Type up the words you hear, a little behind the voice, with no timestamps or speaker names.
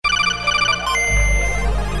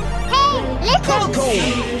Double kill.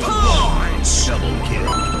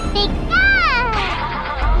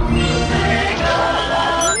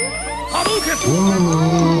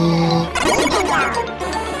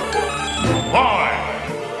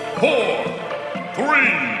 Five, four,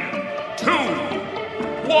 three, two,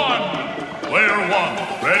 one. Player one,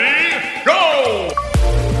 ready, go!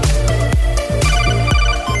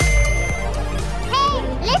 Hey,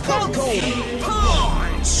 listen!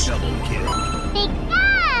 Double kill.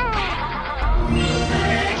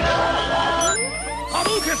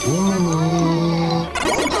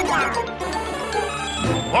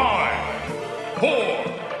 Five, four,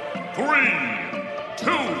 three,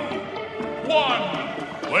 two, one.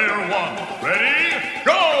 Player one, ready,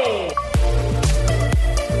 go!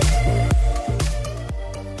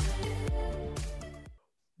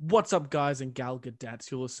 What's up, guys and gal gadats?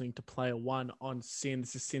 You're listening to Player One on Sin.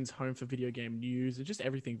 This is Sin's home for video game news and just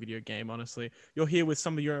everything video game, honestly. You're here with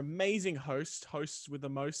some of your amazing hosts with the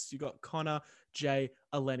most. You got Connor, Jay,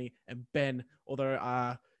 Eleni, and Ben.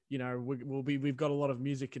 Although, we've got a lot of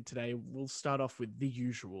music in today. We'll start off with the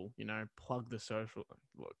usual, plug the social.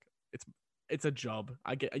 Look, it's a job.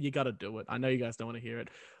 You got to do it. I know you guys don't want to hear it.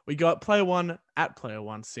 We got Player One at Player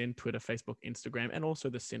One Sin, Twitter, Facebook, Instagram, and also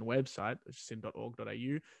the Sin website,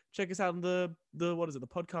 sin.org.au. Check us out in the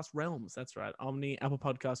podcast realms. That's right. Omni, Apple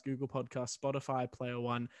Podcasts, Google Podcasts, Spotify, Player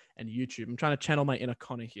One, and YouTube. I'm trying to channel my inner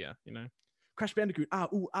Connor here, Crash Bandicoot,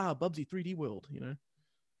 Bubsy 3D World,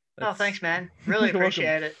 Oh, thanks, man. Really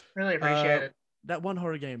appreciate it. Really appreciate it. That one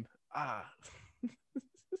horror game.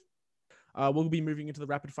 We'll be moving into the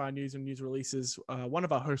rapid fire news and news releases. One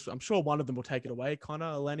of our hosts, I'm sure one of them will take it away. Connor,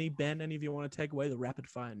 Eleni, Ben, any of you want to take away the rapid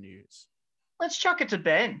fire news? Let's chuck it to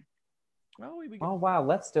Ben. Oh, wow.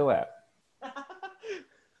 Let's do it.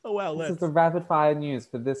 Oh, wow. This is the rapid fire news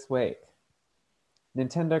for this week.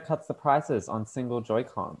 Nintendo cuts the prices on single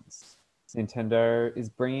Joy-Cons. Nintendo is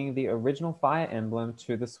bringing the original Fire Emblem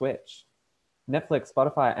to the Switch. Netflix,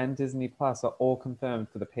 Spotify, and Disney Plus are all confirmed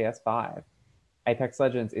for the PS5. Apex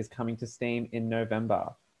Legends is coming to Steam in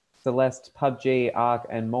November. Celeste, PUBG, Ark,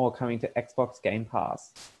 and more coming to Xbox Game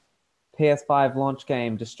Pass. PS5 launch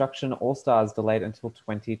game Destruction All-Stars delayed until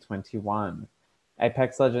 2021.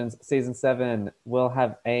 Apex Legends Season 7 will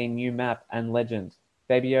have a new map and legend.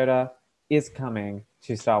 Baby Yoda is coming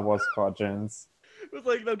to Star Wars Squadrons. It was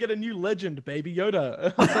like, they'll get a new legend, Baby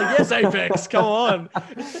Yoda. I was like, yes, Apex, come on.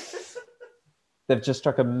 They've just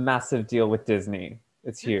struck a massive deal with Disney.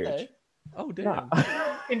 It's huge. Okay. Oh, damn.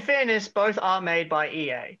 Yeah. In fairness, both are made by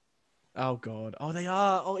EA. Oh, God. Oh, they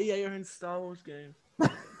are. Oh, EA owns Star Wars game.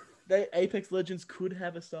 Apex Legends could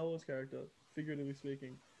have a Star Wars character, figuratively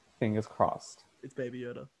speaking. Fingers crossed. It's Baby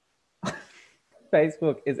Yoda.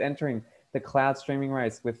 Facebook is entering the cloud streaming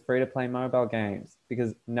race with free-to-play mobile games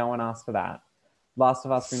because no one asked for that. Last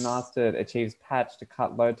of Us Remastered achieves patch to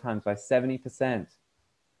cut load times by 70%.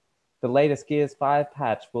 The latest Gears 5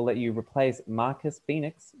 patch will let you replace Marcus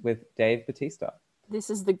Phoenix with Dave Bautista. This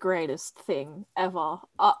is the greatest thing ever.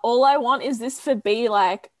 All I want is this to be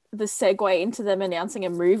like the segue into them announcing a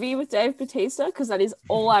movie with Dave Bautista, because that is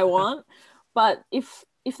all I want. But if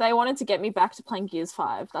they wanted to get me back to playing Gears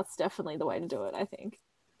 5, that's definitely the way to do it, I think.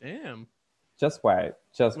 Damn. Just wait.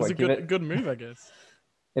 Just It was wait. a good move, I guess.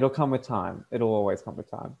 It'll come with time. It'll always come with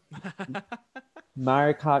time.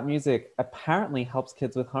 Mario Kart Music apparently helps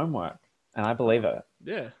kids with homework, and I believe it.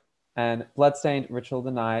 Yeah. And Bloodstained Ritual of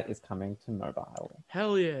the Night is coming to mobile.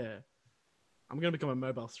 Hell yeah. I'm going to become a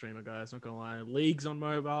mobile streamer, guys. Not going to lie. League's on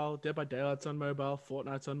mobile. Dead by Daylight's on mobile.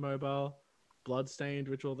 Fortnite's on mobile. Bloodstained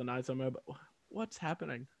Ritual of the Night's on mobile. What's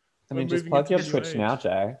happening? I mean, We're just moving plug into your the Twitch age. now,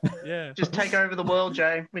 Jay. Yeah. Just take over the world,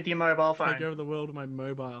 Jay, with your mobile Take phone. over the world with my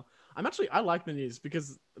mobile. I like the news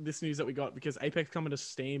because this news that we got, because Apex coming to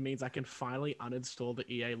Steam means I can finally uninstall the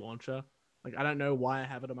EA launcher. Like, I don't know why I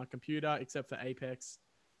have it on my computer except for Apex.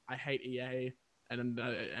 I hate EA,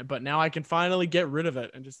 but now I can finally get rid of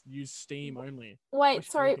it and just use Steam only. Wait, Wish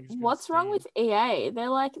sorry, everything's been what's wrong Steam. with EA? They're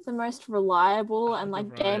like the most reliable and like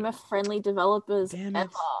right. gamer-friendly developers Damn it.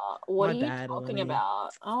 ever. What My are you bad, talking Eleni.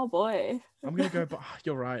 about? Oh boy. I'm gonna go.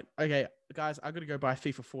 You're right. Okay, guys, I'm gonna go buy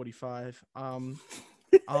FIFA 45.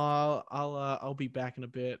 I'll be back in a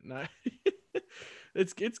bit. No,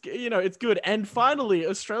 it's good. And finally,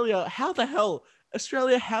 Australia. How the hell,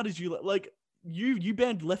 Australia? How did you like? You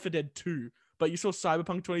banned Left 4 Dead 2, but you saw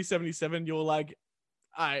Cyberpunk 2077. You're like,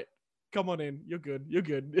 all right, come on in. You're good. You're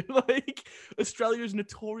good. Like, Australia is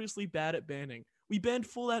notoriously bad at banning. We banned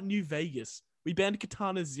Fallout New Vegas. We banned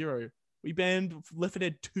Katana Zero. We banned Left 4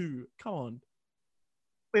 Dead 2. Come on.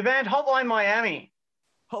 We banned Hotline Miami.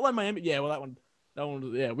 Hotline Miami. Yeah, well, that one. That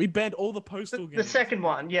one, yeah, we banned all the Postal The games. second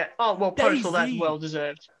one, yeah. Oh well, Postal, that's DayZ. well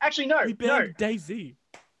deserved. Actually, no, We no. banned DayZ.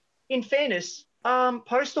 In fairness,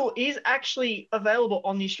 Postal is actually available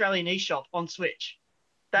on the Australian eShop on Switch.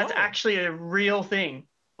 That's Whoa. actually a real thing.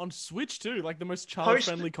 On Switch too, like the most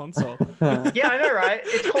child-friendly console. Yeah, I know, right?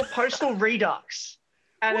 It's called Postal Redux,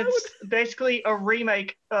 and Why it's basically a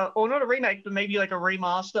remake, or not a remake, but maybe like a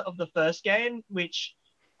remaster of the first game, which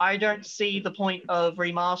I don't see the point of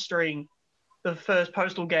remastering the first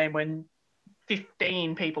Postal game when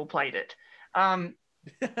 15 people played it.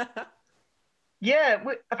 Yeah,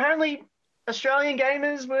 apparently Australian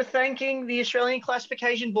gamers were thanking the Australian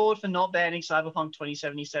Classification Board for not banning Cyberpunk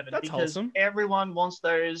 2077 That's because wholesome. everyone wants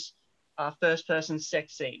those first-person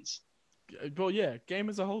sex scenes. Well, yeah,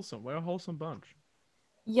 gamers are wholesome. We're a wholesome bunch.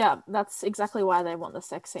 Yeah, that's exactly why they want the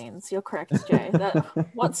sex scenes. You're correct, Jay. That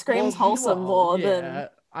what screams Well, wholesome well, more yeah, than.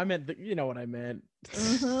 I meant, you know what I meant.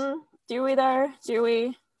 Mhm. Do we though? Do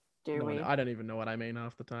we? Do No, we? I don't even know what I mean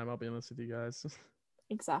half the time. I'll be honest with you guys.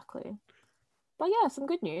 Exactly. But yeah, some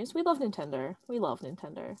good news. We love Nintendo. We love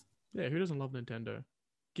Nintendo. Yeah, who doesn't love Nintendo?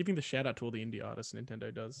 Giving the shout out to all the indie artists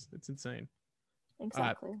Nintendo does. It's insane.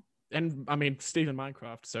 Exactly. And I mean, Steven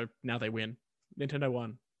Minecraft. So now they win. Nintendo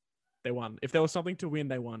won. They won. If there was something to win,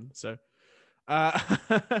 they won. So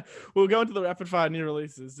we'll go into the rapid fire new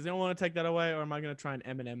releases. Does anyone want to take that away, or am I going to try and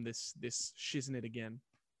Eminem this shiznit again?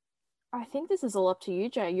 I think this is all up to you,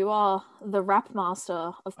 Jay. You are the rap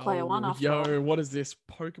master of Player One after all. What is this?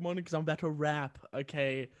 Pokemon? Because I'm about to rap.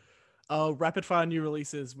 Okay. Rapid fire new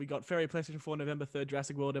releases. We got Fairy PlayStation 4 November 3rd,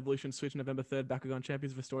 Jurassic World Evolution Switch November 3rd, Bakugan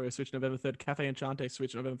Champions of Astoria Switch November 3rd, Cafe Enchante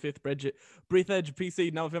Switch November 5th, Breath Edge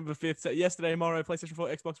PC November 5th, Yesterday Tomorrow PlayStation 4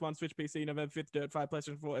 Xbox One Switch PC November 5th, Dirt 5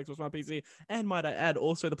 PlayStation 4 Xbox One PC, and might I add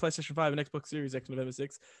also the PlayStation 5 and Xbox Series X November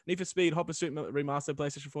 6th, Need for Speed Hot Pursuit Remastered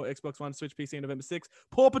PlayStation 4 Xbox One Switch PC November 6th,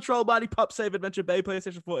 Paw Patrol Mighty Pup Save Adventure Bay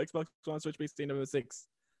PlayStation 4 Xbox One Switch PC November 6th.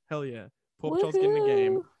 Hell yeah. Paw Patrol's getting the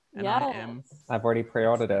game. Woohoo! And Yes. I am. I've already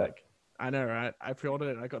pre-ordered it. I know, right? I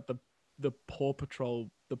pre-ordered it. I got the Paw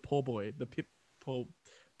Patrol, the Paw Boy, the Pip Paw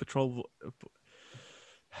Patrol.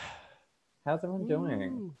 How's everyone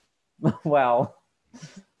doing? Ooh. Well,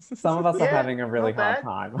 some of us are Yeah, having a really not hard bad.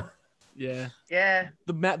 time. Yeah. Yeah,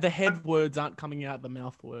 The head words aren't coming out the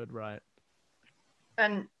mouth word, right?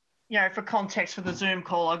 and for context for the Zoom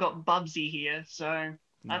call, I got Bubsy here, so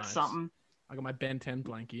that's Nice. something. I got my Ben 10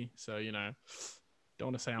 blankie, so don't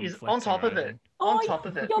want to say I'm He's flexing on top or of it. anything. On top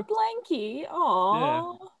of it. Your blankie.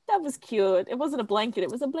 Oh, that was cute. It wasn't a blanket, it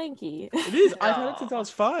was a blankie. It is. I've had it since I was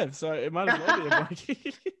 5, so it might as well be a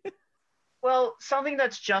blankie. Well, something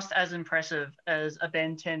that's just as impressive as a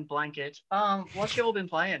Ben 10 blanket. What's you all been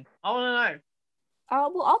playing? I want to know.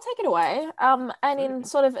 Well, I'll take it away. And in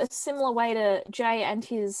sort of a similar way to Jay and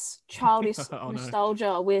his childish Oh, no.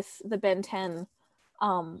 nostalgia with the Ben 10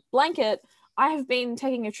 blanket, I have been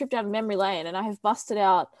taking a trip down memory lane and I have busted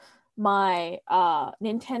out my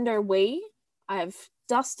Nintendo Wii. I've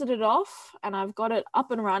dusted it off and I've got it up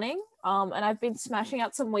and running. And I've been smashing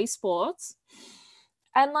out some Wii Sports.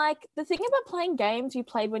 And like the thing about playing games you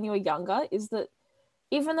played when you were younger is that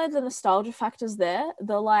even though the nostalgia factor's there,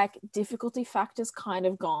 the like difficulty factor's kind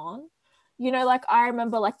of gone. Like I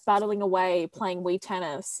remember like battling away playing Wii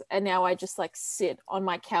Tennis, and now I just like sit on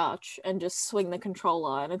my couch and just swing the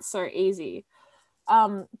controller, and it's so easy.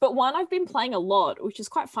 But one I've been playing a lot, which is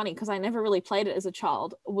quite funny because I never really played it as a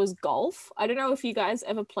child, was golf. I don't know if you guys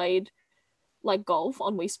ever played like golf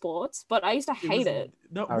on Wii Sports, but I used to hate it.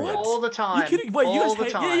 No, Oh, yeah. what? All the You time. kidding? Wait, you all guys the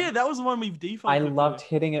hate? time. Yeah, that was the one we've defaulted. I loved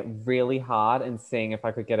hitting it really hard and seeing if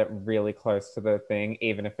I could get it really close to the thing,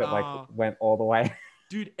 even if it Ah. went all the way.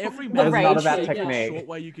 Dude, every The mountain rage was about a technique. short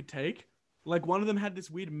way you could take. Like one of them had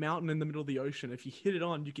this weird mountain in the middle of the ocean. If you hit it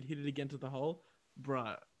on, you could hit it again to the hole.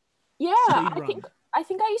 Bruh. Yeah, Speed I run.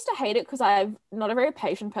 think I used to hate it because I'm not a very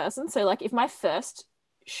patient person. So like if my first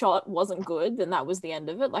shot wasn't good, then that was the end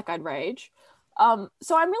of it. Like I'd rage.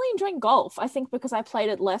 So I'm really enjoying golf. I think because I played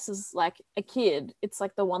it less as like a kid, it's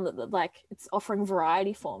like the one that like it's offering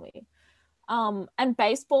variety for me. And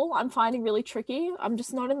baseball, I'm finding really tricky. I'm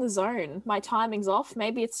just not in the zone. My timing's off.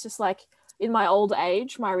 Maybe it's just like in my old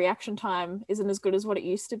age, my reaction time isn't as good as what it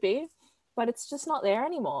used to be, but it's just not there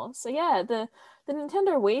anymore. So yeah, the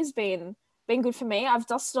Nintendo Wii's been good for me. I've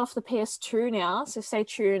dusted off the PS2 now, so stay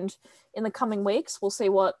tuned in the coming weeks. We'll see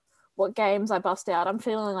what games I bust out. I'm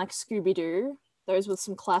feeling like Scooby-Doo. Those were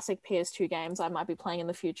some classic PS2 games I might be playing in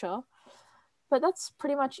the future. But that's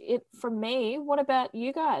pretty much it from me. What about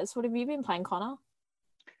you guys? What have you been playing, Connor?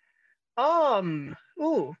 I've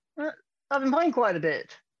been playing quite a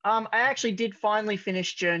bit. I actually did finally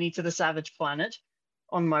finish Journey to the Savage Planet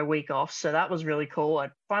on my week off, so that was really cool. I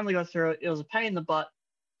finally got through it. It was a pain in the butt,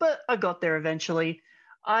 but I got there eventually.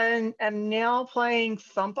 I am now playing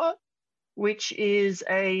Thumper, which is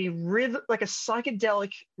a rhythm, like a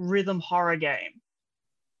psychedelic rhythm horror game.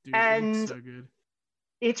 Dude, it And looks so good.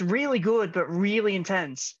 it's really good, but really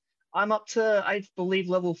intense. I'm up to, I believe,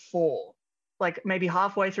 level 4, like maybe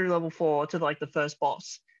halfway through level 4 to like the first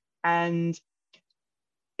boss. And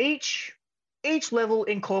each level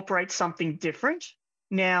incorporates something different.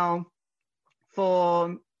 Now,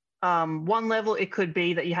 for one level, it could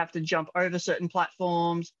be that you have to jump over certain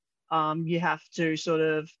platforms. You have to sort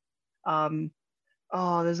of,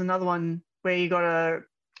 there's another one where you gotta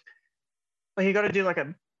do like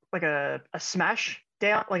a smash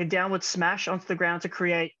down, like a downward smash onto the ground to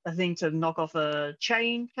create a thing to knock off a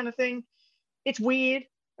chain kind of thing. It's weird.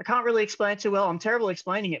 I can't really explain it too well. I'm terrible at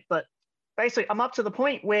explaining it, but basically I'm up to the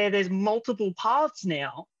point where there's multiple paths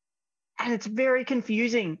now, and it's very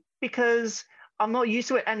confusing because I'm not used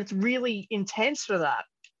to it, and it's really intense for that.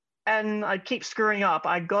 And I keep screwing up.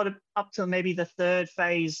 I got it up to maybe the 3rd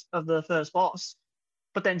phase of the first boss,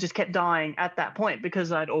 but then just kept dying at that point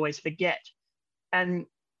because I'd always forget. And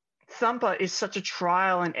Thumper is such a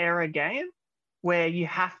trial and error game where you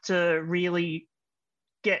have to really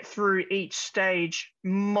get through each stage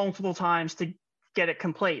multiple times to get it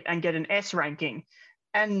complete and get an S ranking.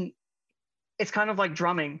 And it's kind of like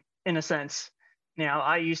drumming in a sense. Now,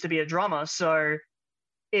 I used to be a drummer, so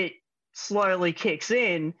it slowly kicks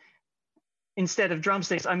in. Instead of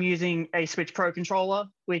drumsticks, I'm using a Switch Pro controller,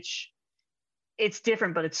 which it's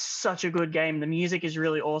different, but it's such a good game. The music is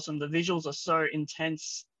really awesome. The visuals are so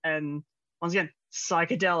intense and, once again,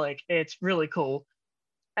 psychedelic. It's really cool.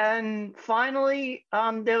 And finally,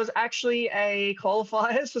 there was actually a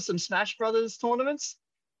qualifiers for some Smash Brothers tournaments,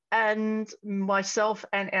 and myself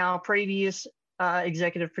and our previous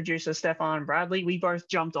executive producer Stefan Bradley, we both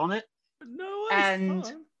jumped on it. No way.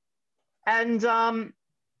 And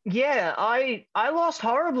yeah, I lost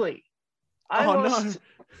horribly. No.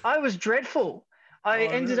 I was dreadful. I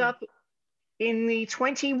ended no. up in the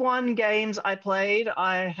 21 games I played,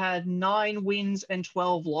 I had 9 wins and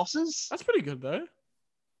 12 losses. That's pretty good though.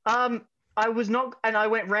 I was not, and I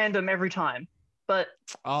went random every time. But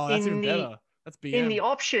Oh, that's even better. That's BM. in the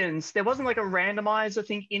options, there wasn't like a randomizer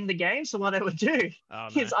thing in the game. So what I would do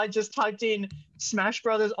is I just typed in Smash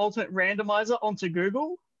Brothers Ultimate Randomizer onto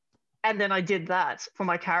Google, and then I did that for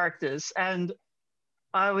my characters. And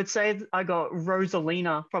I would say I got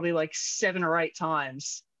Rosalina probably like 7 or 8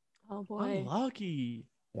 times. Oh boy. Unlucky.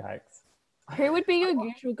 Yikes. Who would be your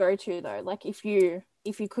usual go-to though? Like if you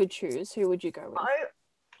could choose, who would you go with?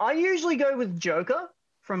 I usually go with Joker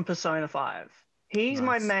from Persona 5. He's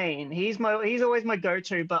my Nice. main. He's always my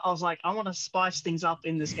go-to, but I was like, I want to spice things up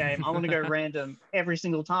in this game. I want to go random every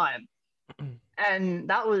single time. And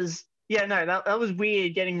that was that was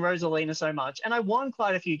weird getting Rosalina so much. And I won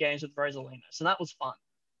quite a few games with Rosalina, so that was fun.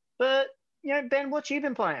 But Ben, what you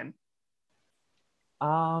been playing?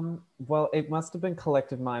 Well, it must have been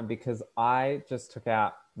collective mind because I just took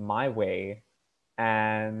out my Wii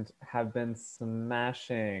and have been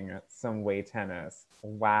smashing some Wii tennis.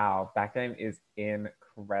 Wow, that game is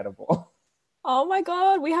incredible. Oh my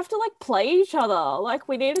god, we have to like play each other. Like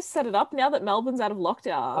we need to set it up now that Melbourne's out of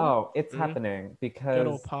lockdown. Oh, it's Mhm. happening because Good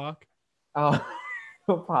old park. oh,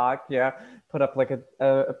 park, yeah. Put up like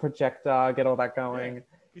a projector, get all that going.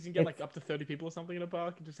 You can get like up to 30 people or something in a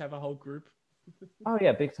park and just have a whole group. Oh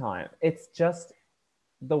yeah, big time. It's just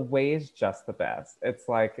the Wii is just the best. It's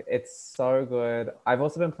like it's so good. I've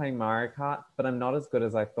also been playing Mario Kart, but I'm not as good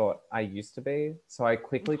as I thought I used to be. So I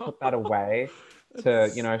quickly put that away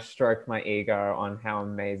to, stroke my ego on how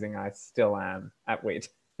amazing I still am at Wii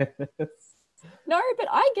tennis. No, but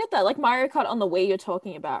I get that. Like Mario Kart on the Wii you're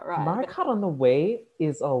talking about, right? Mario Kart on the Wii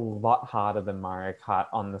is a lot harder than Mario Kart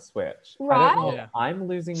on the Switch. I Right? don't know. Yeah. I'm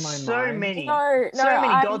losing my So mind. many. No, So many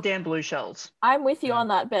I'm- goddamn blue shells. I'm with you Yeah. on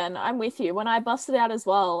that, Ben. I'm with you. When I busted out as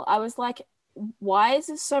well, I was like, why is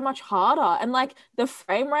this so much harder? And like the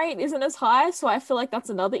frame rate isn't as high, so I feel like that's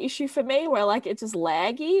another issue for me where like it's just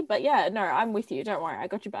laggy. But yeah, no, I'm with you. Don't worry, I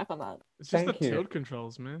got you back on that. It's just Thank the you. tilt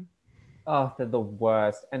controls, man. Oh, they're the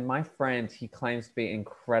worst. And my friend, he claims to be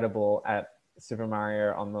incredible at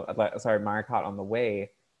Mario Kart on the Wii.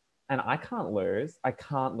 And I can't lose. I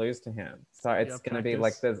can't lose to him. So it's Yeah, going to be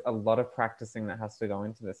like, practice. there's a lot of practicing that has to go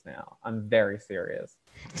into this now. I'm very serious.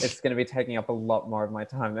 It's going to be taking up a lot more of my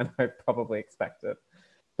time than I probably expected.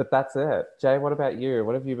 But that's it. Jay, what about you?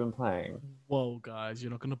 What have you been playing? Whoa, guys, you're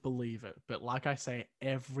not going to believe it. But like I say,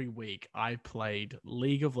 every week I played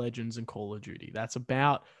League of Legends and Call of Duty. That's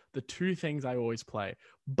about the 2 things I always play.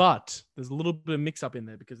 But there's a little bit of mix up in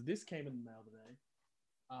there because this came in the mail today.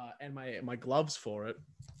 and my gloves for it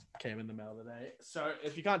came in the mail today. So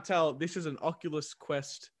if you can't tell, this is an Oculus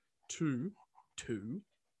Quest 2, and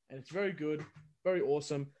it's very good, very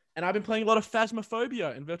awesome. And I've been playing a lot of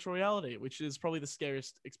Phasmophobia in virtual reality, which is probably the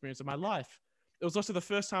scariest experience of my life. It was also the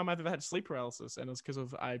first time I've ever had sleep paralysis, and it was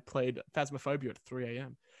because I played Phasmophobia at 3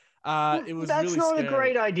 a.m. It was That's really not scary. a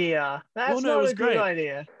great idea. That's Well, no, it not was a good great.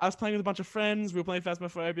 idea. I was playing with a bunch of friends. We were playing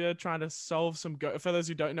Phasmophobia, trying to solve some. For those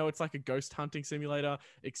who don't know, it's like a ghost hunting simulator,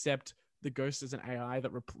 except the ghost is an AI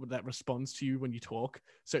that responds to you when you talk.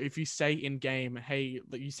 So if you say in game, "Hey,"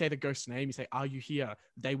 you say the ghost's name, you say, "Are you here?"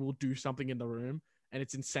 They will do something in the room, and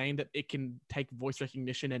it's insane that it can take voice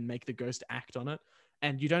recognition and make the ghost act on it.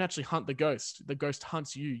 And you don't actually hunt the ghost. The ghost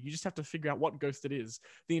hunts you. You just have to figure out what ghost it is.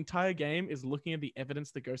 The entire game is looking at the evidence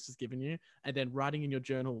the ghost has given you and then writing in your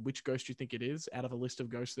journal which ghost you think it is out of a list of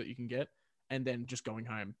ghosts that you can get, and then just going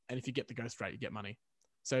home. And if you get the ghost right, you get money.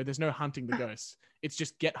 So there's no hunting the ghost. It's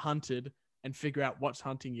just get hunted and figure out what's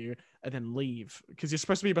hunting you and then leave. Because you're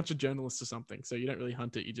supposed to be a bunch of journalists or something. So you don't really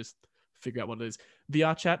hunt it. You just figure out what it is.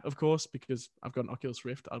 VR chat, of course, because I've got an Oculus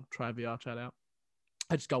Rift. I'll try VR chat out.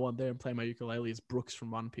 I just go on there and play my ukulele as Brooks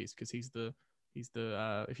from One Piece, because he's the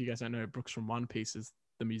if you guys don't know, Brooks from One Piece is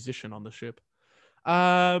the musician on the ship.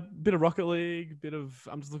 Bit of Rocket League,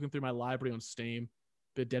 I'm just looking through my library on Steam.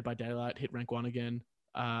 Bit of Dead by Daylight, hit rank 1 again.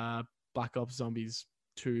 Black Ops Zombies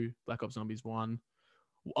 2, Black Ops Zombies 1.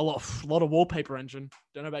 A lot of Wallpaper Engine.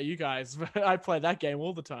 Don't know about you guys, but I play that game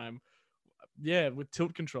all the time. Yeah, with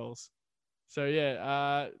tilt controls. So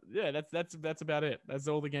that's about it. That's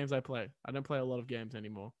all the games I play. I don't play a lot of games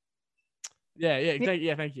anymore. Yeah.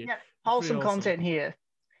 Thank you. Yeah, wholesome Pretty awesome. content here.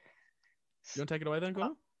 You want to take it away then,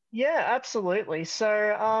 Connor? Yeah, absolutely. So,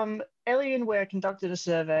 Alienware conducted a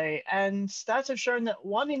survey, and stats have shown that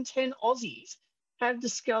 1 in 10 Aussies have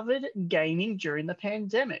discovered gaming during the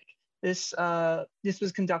pandemic. This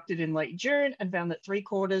was conducted in late June and found that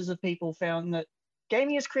 3/4 of people found that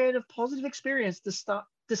gaming has created a positive experience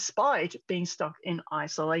despite being stuck in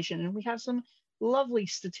isolation. And we have some lovely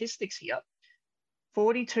statistics here.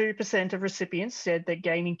 42% of recipients said that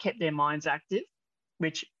gaming kept their minds active,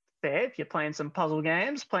 which fair if you're playing some puzzle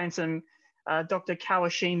games, playing some Dr.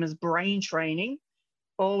 Kawashima's brain training,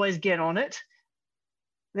 always get on it.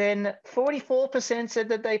 Then 44% said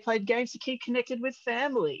that they played games to keep connected with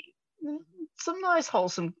family. Some nice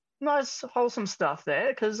wholesome stuff there,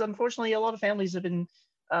 because unfortunately a lot of families have been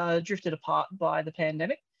drifted apart by the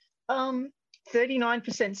pandemic.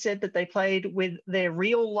 39% said that they played with their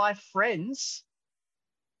real life friends.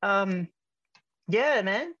 Yeah,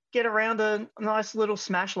 man, get around a nice little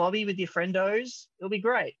Smash lobby with your friendos. It'll be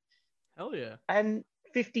great. Hell yeah. And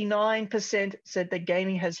 59% said that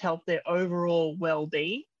gaming has helped their overall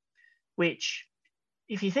well-being, which,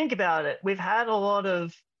 if you think about it, we've had a lot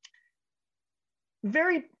of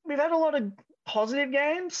positive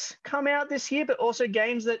games come out this year, but also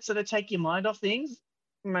games that sort of take your mind off things,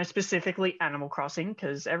 most specifically Animal Crossing,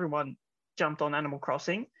 because everyone jumped on Animal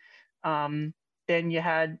Crossing. Then you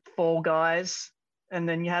had Fall Guys, and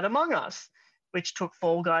then you had Among Us, which took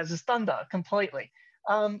Fall Guys' thunder completely.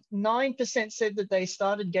 9% said that they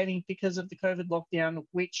started gaming because of the COVID lockdown,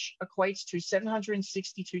 which equates to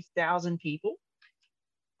 762,000 people.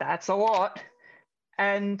 That's a lot.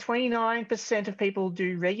 And 29% of people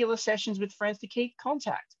do regular sessions with friends to keep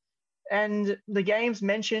contact. And the games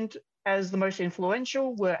mentioned as the most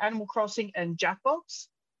influential were Animal Crossing and Jackbox,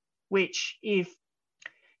 which if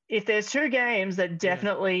there's two games that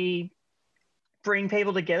definitely bring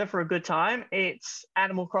people together for a good time, it's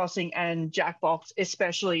Animal Crossing and Jackbox,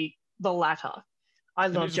 especially the latter. I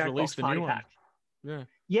love Jackbox Party Pack.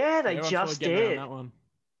 Yeah, they just did. That one.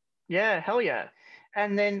 Yeah, hell yeah.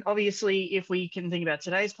 And then obviously, if we can think about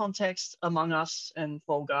today's context, Among Us and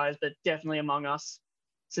Fall Guys, but definitely Among Us,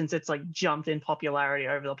 since it's like jumped in popularity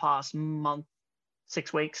over the past month,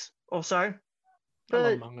 6 weeks or so. I But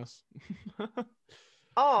love Among Us.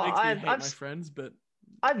 I've my friends, but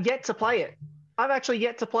I've yet to play it. I've actually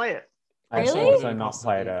yet to play it. I've Really? also not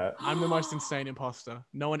played it. I'm the most insane imposter.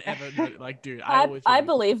 No one ever dude. I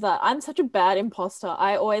believe that. I'm such a bad imposter.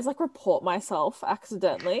 I always report myself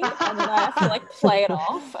accidentally, and then I have to play it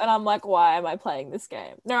off, and I'm like, why am I playing this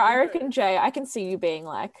game? No, I reckon Jay, I can see you being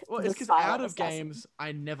well, it's because out of games,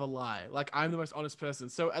 I never lie. I'm the most honest person.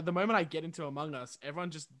 So at the moment I get into Among Us,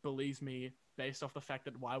 everyone just believes me based off the fact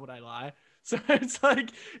that why would I lie? So it's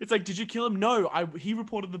like, did you kill him? No, he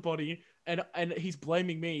reported the body, and he's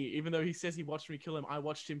blaming me, even though he says he watched me kill him. I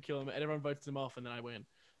watched him kill him, and everyone votes him off, and then I win.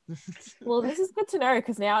 Well, this is good to know,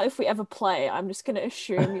 because now if we ever play, I'm just going to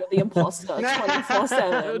assume you're the imposter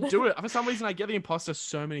 24/7. Do it. For some reason, I get the imposter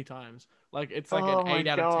so many times. It's like an 8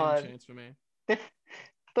 out of 10 chance for me.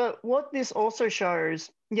 But what this also shows,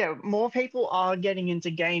 yeah, more people are getting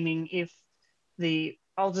into gaming if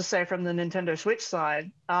I'll just say from the Nintendo Switch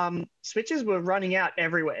side, Switches were running out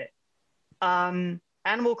everywhere.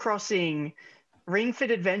 Animal Crossing, Ring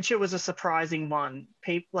Fit Adventure was a surprising one.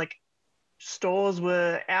 Stores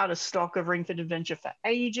were out of stock of Ring Fit Adventure for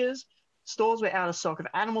ages. Stores were out of stock of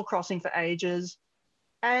Animal Crossing for ages.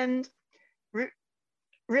 And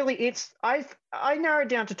really, I narrowed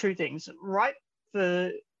down to two things. Right,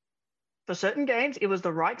 for certain games, it was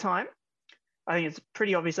the right time. I think it's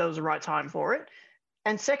pretty obvious that it was the right time for it.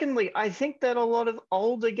 And secondly, I think that a lot of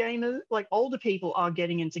older gamers, like older people, are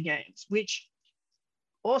getting into games, which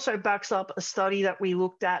also backs up a study that we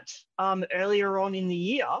looked at earlier on in the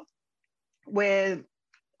year, where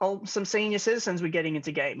some senior citizens were getting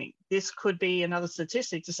into gaming. This could be another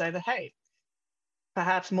statistic to say that, hey,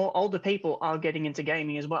 perhaps more older people are getting into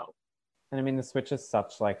gaming as well. And I mean, the Switch is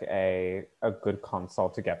such like a good console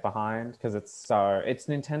to get behind because it's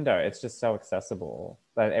Nintendo. It's just so accessible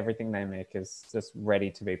that everything they make is just ready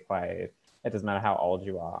to be played. It doesn't matter how old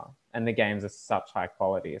you are. And the games are such high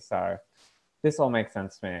quality. So this all makes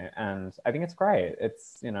sense to me. And I think it's great.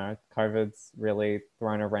 It's, COVID's really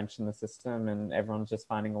thrown a wrench in the system and everyone's just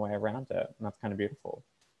finding a way around it. And that's kind of beautiful.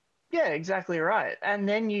 Yeah, exactly right. And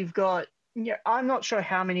then you've got, I'm not sure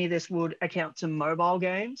how many of this would account to mobile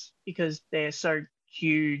games because they're so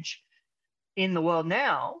huge in the world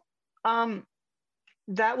now.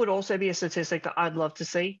 That would also be a statistic that I'd love to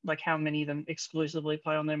see, like how many of them exclusively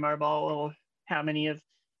play on their mobile or how many have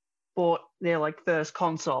bought their like first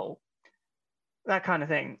console, that kind of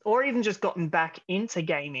thing, or even just gotten back into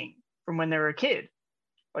gaming from when they were a kid.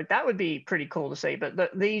 Like that would be pretty cool to see.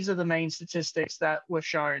 But these are the main statistics that were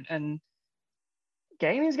shown, and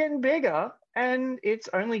gaming is getting bigger, and it's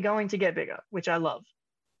only going to get bigger, which I love.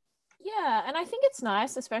 Yeah, and I think it's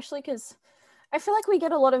nice, especially because I feel like we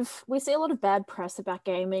see a lot of bad press about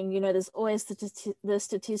gaming. There's always the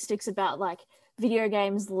statistics about like video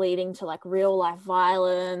games leading to like real life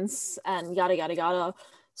violence and yada yada yada.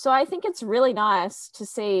 So I think it's really nice to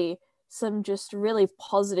see some just really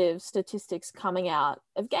positive statistics coming out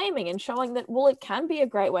of gaming and showing that, well, it can be a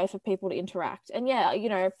great way for people to interact. And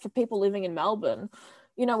yeah, for people living in Melbourne,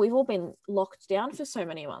 we've all been locked down for so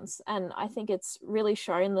many months. And I think it's really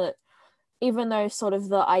shown that even though sort of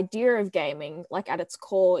the idea of gaming, like at its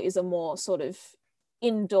core, is a more sort of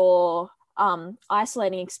indoor,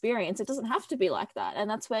 isolating experience, it doesn't have to be like that. And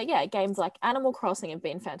that's where, games like Animal Crossing have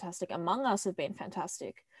been fantastic. Among Us have been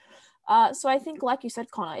fantastic. So I think, like you said,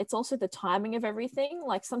 Connor, it's also the timing of everything.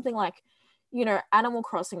 Like something like, Animal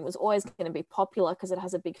Crossing was always going to be popular because it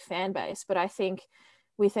has a big fan base. But I think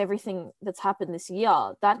with everything that's happened this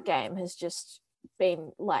year, that game has just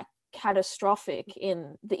been like catastrophic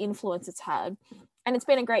in the influence it's had. And it's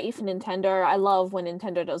been a great year for Nintendo. I love when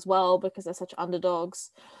Nintendo does well because they're such underdogs.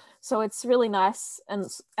 So it's really nice and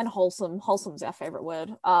wholesome. Wholesome's our favorite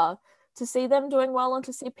word. To see them doing well and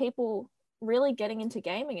to see people really getting into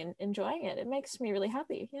gaming and enjoying it. It makes me really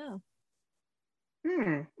happy. Yeah.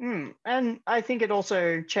 And I think it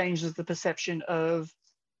also changes the perception of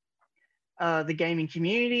the gaming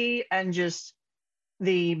community and just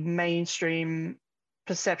the mainstream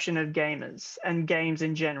perception of gamers and games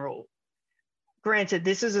in general. Granted,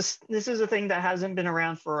 this is a thing that hasn't been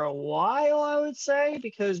around for a while, I would say,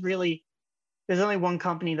 because really there's only one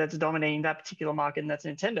company that's dominating that particular market, and that's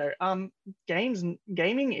Nintendo.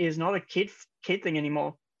 Gaming is not a kid thing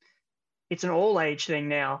anymore. It's an all age thing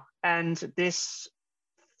now, and this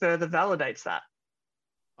further validates that.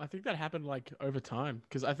 I think that happened like over time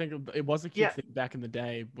because I think it was a kid thing back in the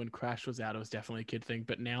day when Crash was out. It was definitely a kid thing,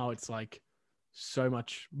 but now it's like so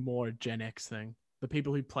much more Gen X thing. The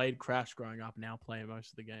people who played Crash growing up now play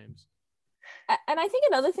most of the games. And I think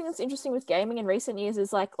another thing that's interesting with gaming in recent years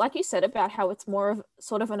is like you said about how it's more of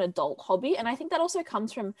sort of an adult hobby. And I think that also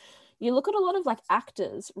comes from, you look at a lot of like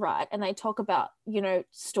actors, right? And they talk about,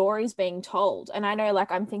 stories being told. And I know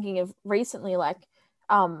like I'm thinking of recently like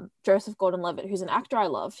Joseph Gordon-Levitt, who's an actor I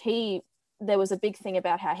love. There was a big thing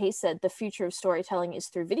about how he said the future of storytelling is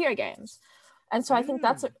through video games. And so I think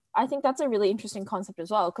that's a really interesting concept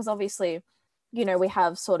as well, because obviously, we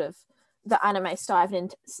have sort of the anime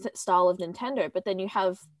style of Nintendo, but then you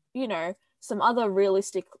have, some other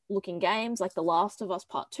realistic looking games like The Last of Us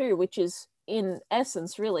Part 2, which is in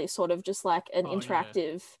essence really sort of just like an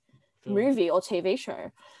interactive movie or TV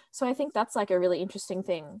show. So I think that's like a really interesting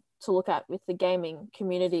thing to look at with the gaming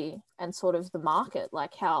community and sort of the market,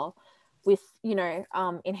 like how with,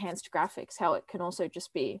 enhanced graphics, how it can also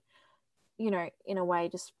just be, in a way,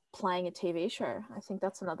 just playing a TV show. I think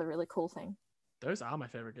that's another really cool thing. Those are my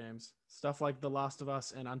favorite games. Stuff like The Last of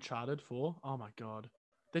Us and Uncharted 4. Oh my God.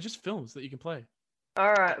 They're just films that you can play.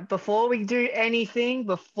 All right, before we do anything,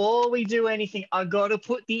 I gotta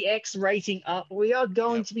put the X rating up. We are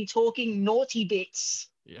going Yep. to be talking naughty bits.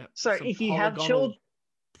 Yeah. So some if you have polygonal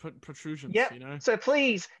children, protrusions, yep. you know. So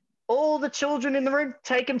please, all the children in the room,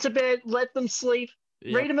 take them to bed, let them sleep,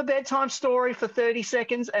 Yep. read them a bedtime story for 30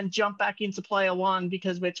 seconds, and jump back into player one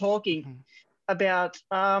because we're talking Mhm. about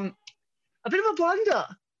a bit of a blunder,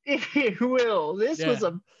 if you will. This was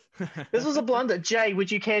a blunder. Jay,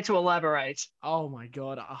 would you care to elaborate? Oh my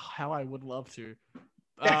god, how I would love to.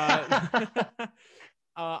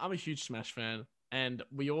 I'm a huge Smash fan, and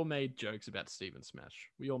we all made jokes about Steven Smash.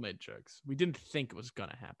 We all made jokes. We didn't think it was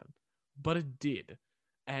gonna happen, but it did.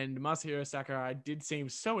 And Masahiro Sakurai did seem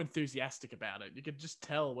so enthusiastic about it. You could just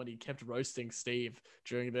tell when he kept roasting Steve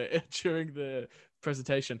during the during the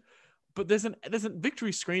presentation. But there's a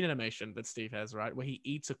victory screen animation that Steve has, right, where he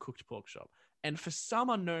eats a cooked pork chop. And for some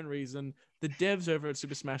unknown reason, the devs over at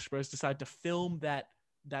Super Smash Bros. Decide to film that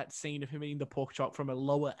scene of him eating the pork chop from a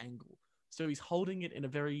lower angle. So he's holding it in a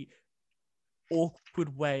very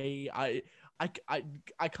awkward way. I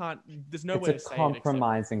can't. There's no way to It's a say it.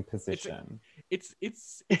 compromising position. It's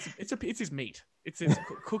his meat. It's his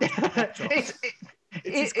cooked pork chops.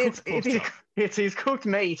 It's his cooked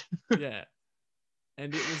meat. Yeah,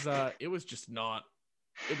 and it was just not.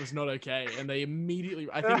 It was not okay, and they immediately.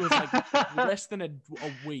 I think it was like less than a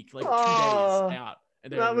week, like 2 days out,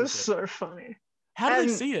 and they that was removed it. so funny. How did they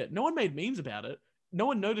and- see it? No one made memes about it. No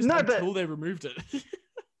one noticed No, but- until they removed it.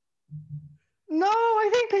 No, I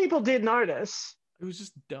think people did notice. It was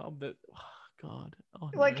just dumb. That God, oh,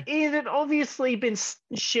 no. Like it had obviously been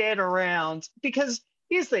shared around because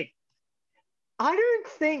here's the thing. I don't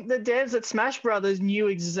think the devs at Smash Brothers knew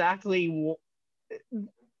exactly what.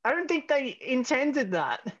 I don't think they intended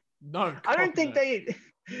that. No, I don't think they.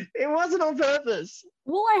 It wasn't on purpose.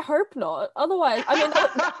 Well, I hope not. Otherwise, I mean,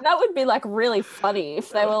 that would be like really funny if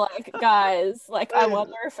they were like, guys, like, I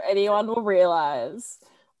wonder if anyone will realize.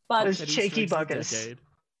 But Those Easter cheeky eggs of the buggers. decade.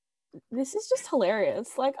 this is just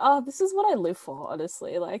hilarious. Like, oh, this is what I live for,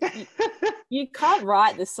 honestly. Like, you can't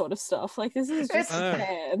write this sort of stuff. Like, this is just It's-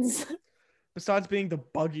 fans. Besides being the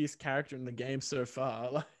buggiest character in the game so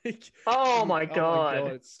far, like Oh my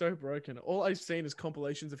god. it's so broken. All I've seen is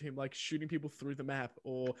compilations of him like shooting people through the map,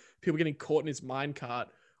 or people getting caught in his minecart,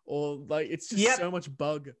 or like it's just Yep. so much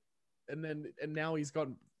bug. And now he's got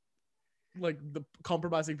like the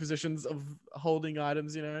compromising positions of holding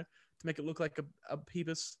items, you know, to make it look like a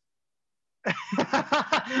peepus.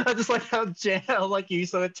 I just like how Jay, like you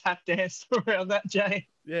sort of tap danced around that, Jay.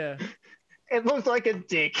 Yeah, It looked like a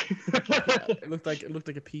dick. it looked like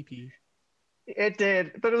a peepee. It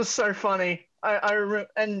did, but it was so funny. I remember,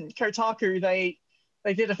 and Kotaku they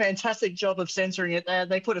did a fantastic job of censoring it.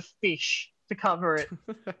 They put a fish to cover it,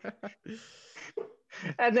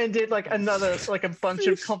 and then did like another like a bunch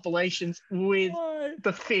of Fish. compilations with Why?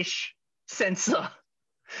 the fish censor.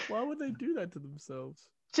 Why would they do that to themselves?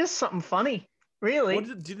 Just something funny, really.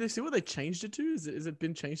 Did they see what they changed it to? Is it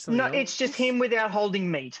been changed to something No, else? it's just him without holding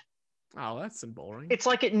meat. Oh, that's boring. It's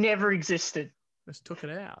like it never existed. Just took it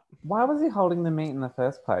out. Why was he holding the meat in the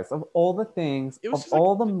first place? Of all the things, It was of just like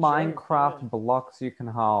all the a joke, Minecraft yeah. blocks you can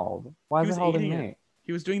hold, why He is he was holding eating it. meat?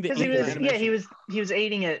 He was doing the Because he eating was, animation. he was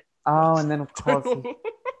eating it. Oh, and then of course,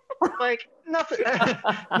 Like nothing.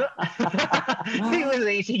 He was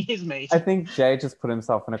eating his meat. I think Jay just put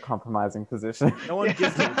himself in a compromising position. No one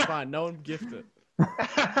gifted it. It's fine. No one gifted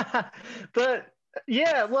it. But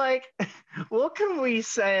yeah, like, what can we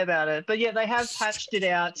say about it? But yeah, they have patched it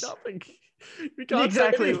out. Nothing. We can't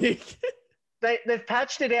Exactly. say anything. They've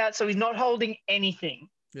patched it out, so he's not holding anything.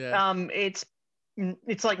 Yeah.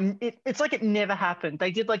 It's like it never happened.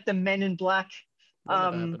 They did like the Men in Black. That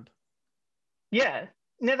never happened. Yeah,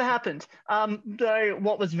 never happened. Though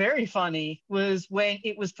what was very funny was when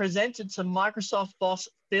it was presented to Microsoft boss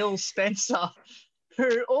Phil Spencer,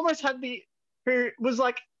 who was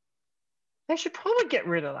like, they should probably get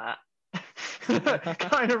rid of that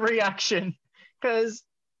kind of reaction. Because,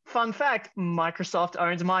 fun fact, Microsoft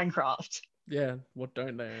owns Minecraft. Yeah. What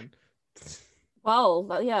don't they own?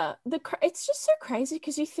 Well, yeah, it's just so crazy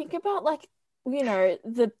because you think about like, you know,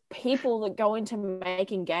 the people that go into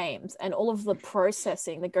making games and all of the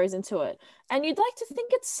processing that goes into it. And you'd like to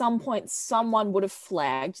think at some point someone would have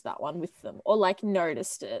flagged that one with them or like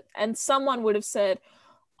noticed it. And someone would have said,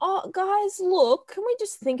 oh, guys, look, can we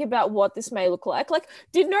just think about what this may look like? Like,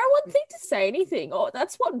 did no one think to say anything? Oh,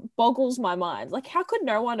 that's what boggles my mind. Like, how could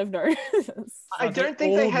no one have noticed? I they don't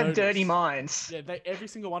think they all have noticed. dirty minds. Yeah. Every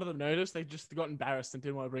single one of them noticed. They just got embarrassed and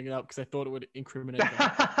didn't want to bring it up because they thought it would incriminate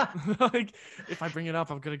them. Like, if I bring it up,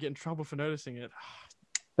 I'm gonna get in trouble for noticing it.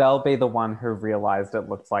 they'll be the one who realized it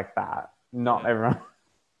looks like that. Not everyone.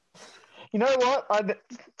 You know what?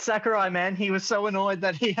 Sakurai, man, he was so annoyed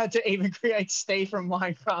that he had to even create Steve from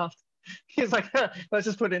Minecraft. He's like, let's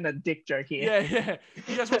just put in a dick joke here. Yeah.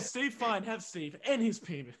 You guys want Steve? Fine, have Steve and his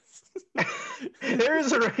penis. There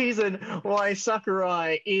is a reason why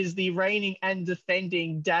Sakurai is the reigning and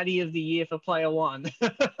defending Daddy of the Year for Player One.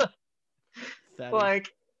 Daddy.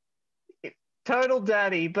 Like, total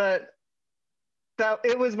daddy, but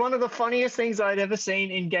it was one of the funniest things I'd ever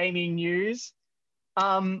seen in gaming news.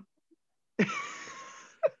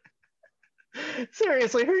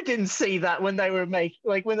 Seriously, who didn't see that when they were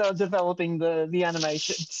developing the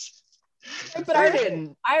animations? But I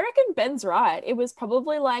reckon Ben's right. It was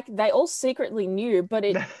probably like they all secretly knew, but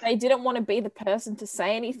they didn't want to be the person to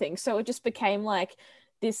say anything. So it just became like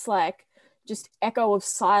this just echo of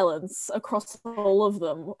silence across all of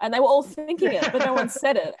them. And they were all thinking it, but no one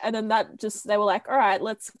said it. And then they were like, all right,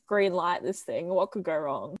 let's green light this thing. What could go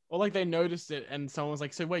wrong? Or like they noticed it and someone was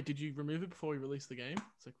like, so wait, did you remove it before we released the game?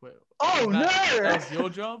 It's like, wait. Oh, no! That was your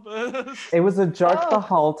job? It was a joke the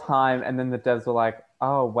whole time, and then the devs were like,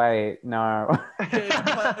 oh, wait, no. Yeah, it's a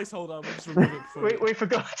placeholder. We'll just remove it before We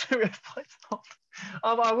forgot to replace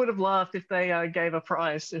I would have laughed if they gave a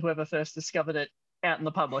prize to whoever first discovered it out in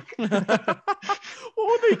the public. What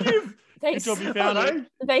would they give? They, Good job you found it.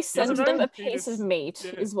 They sent Yes, them a penis. piece of meat,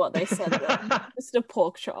 Yeah. is what they sent them. Just a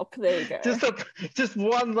pork chop. There you go. Just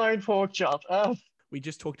one lone pork chop. We've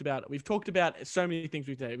talked about so many things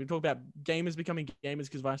today. We've talked about gamers becoming gamers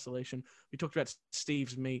because of isolation. We talked about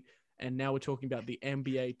Steve's meat, and now we're talking about the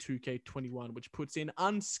NBA 2K21, which puts in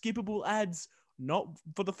unskippable ads, not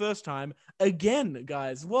for the first time, again,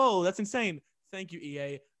 guys. Whoa, that's insane. Thank you,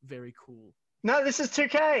 EA. Very cool. No, this is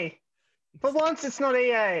 2K. For once, it's not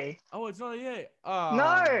EA. Oh, it's not EA.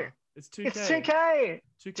 No, It's 2K. it's 2K.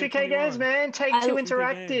 2K games, man. Take-Two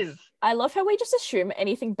Interactive. games. I love how we just assume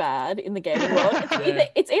anything bad in the gaming world.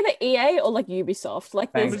 It's either EA or like Ubisoft.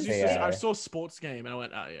 Like Thanks, there's EA. I saw sports game and I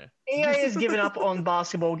went, oh yeah. EA has given up on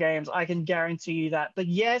basketball games. I can guarantee you that. But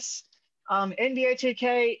yes, NBA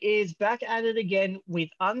 2K is back at it again with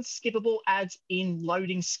unskippable ads in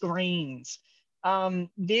loading screens.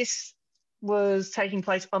 This was taking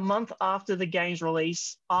place a month after the game's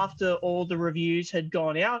release, after all the reviews had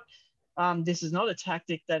gone out. This is not a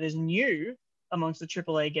tactic that is new amongst the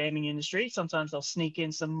AAA gaming industry. Sometimes they'll sneak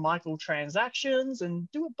in some microtransactions and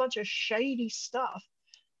do a bunch of shady stuff,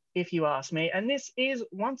 if you ask me. And this is,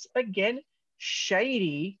 once again,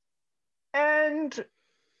 shady. And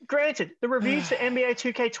granted, the reviews for NBA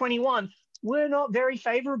 2K21 were not very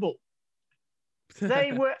favorable.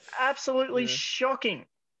 They were absolutely shocking.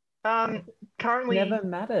 Currently, Never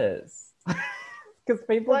matters. Because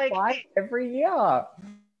people buy it every year.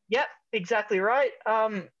 Yep, exactly right.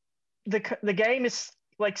 The game is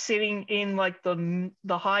like sitting in like the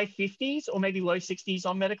high 50s or maybe low 60s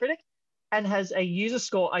on Metacritic, and has a user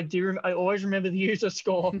score. I always remember the user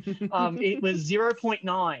score. It was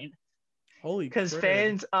 0.9. Holy because crap.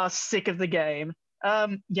 fans are sick of the game.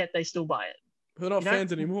 Yet they still buy it. They're not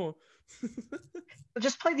fans anymore.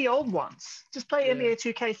 Just play the old ones. Just play Yeah. NBA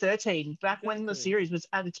 2K13 back when the series was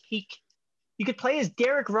at its peak. You could play as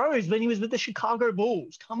Derrick Rose when he was with the Chicago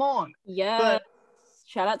Bulls. Come on. Yeah. But-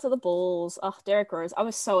 Shout out to the Bulls. Oh, Derrick Rose. I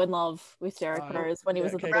was so in love with Derrick Rose when he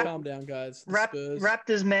was at the Bulls. Calm down, guys. The Spurs.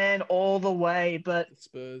 Raptors, man, all the way. But The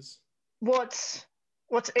Spurs. what's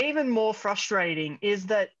even more frustrating is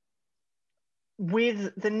that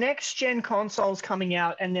with the next gen consoles coming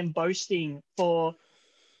out and then boasting for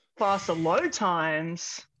faster load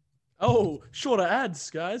times, Oh, shorter ads,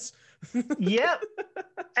 guys. yep.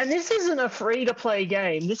 And this isn't a free to play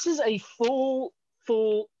game. This is a full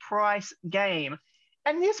price game.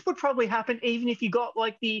 And this would probably happen even if you got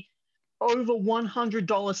like the over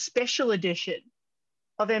 $100 special edition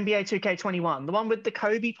of NBA 2K21, the one with the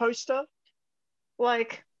Kobe poster.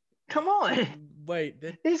 Like, come on. Wait,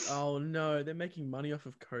 This- oh no, they're making money off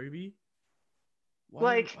of Kobe? Why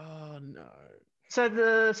Like- oh no. So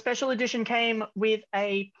the special edition came with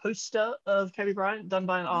a poster of Kobe Bryant done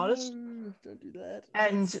by an artist, No, don't do that.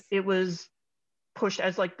 and That's- it was pushed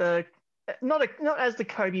as like the not as the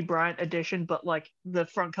Kobe Bryant edition, but like the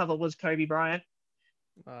front cover was Kobe Bryant.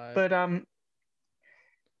 But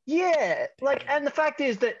yeah, like, and the fact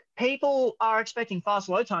is that people are expecting fast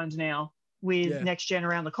load times now with Yeah. next gen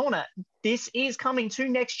around the corner. This is coming to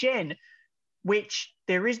next gen, which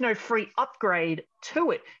there is no free upgrade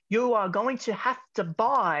to it. You are going to have to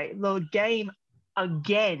buy the game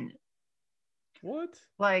again. what?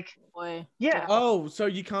 Like, Boy. yeah, Oh, so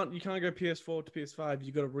you can't go PS4 to PS5.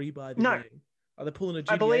 You got to rebuy the No. game. Are they pulling a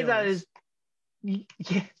GDA I believe on that us? is,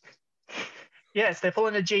 yeah. Yes, they're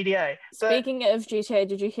pulling a GTA. But Speaking of GTA,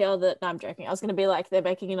 did you hear that? No, I'm joking. I was going to be like, they're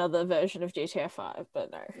making another version of GTA 5, but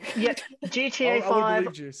no. yeah, GTA I would 5.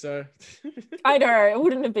 believe you. So I know, it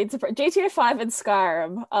wouldn't have been surprised. GTA 5 and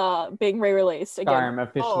Skyrim are being re-released again. Skyrim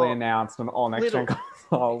officially Oh, announced on all next-gen little-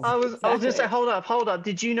 consoles. I was gonna say, Exactly. hold up.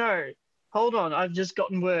 Did you know? Hold on, I've just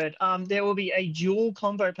gotten word. There will be a dual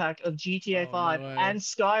combo pack of GTA Oh, 5 no way. and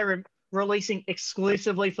Skyrim releasing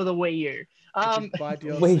exclusively for the Wii U. you should buy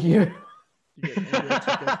DLC. Wii U. You get NBA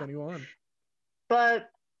 2K21. But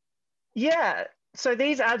yeah, so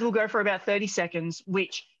these ads will go for about 30 seconds,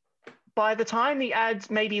 which by the time the ads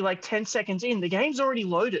maybe like 10 seconds in, the game's already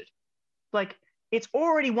loaded. Like it's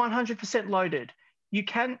already 100% loaded. You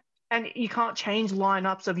can't change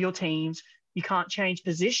lineups of your teams. You can't change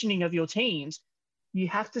positioning of your teams. You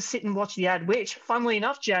have to sit and watch the ad, which funnily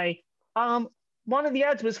enough, Jay, one of the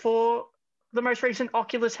ads was for the most recent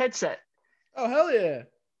Oculus headset. Oh hell yeah!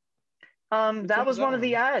 Which That one was was one that of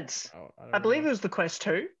the one? ads. Oh, I believe it remember. was the Quest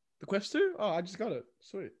 2. The Quest 2. Oh, I just got it.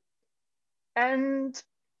 Sweet. And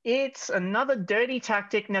it's another dirty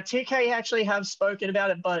tactic. Now, 2K actually have spoken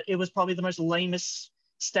about it, but it was probably the most lamest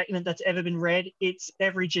statement that's ever been read. It's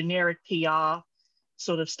every generic PR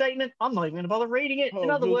sort of statement. I'm not even going to bother reading it. Oh, In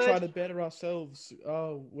other we'll try words, to better ourselves.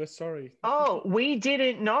 Oh, we're sorry. oh, we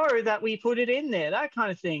didn't know that we put it in there, that kind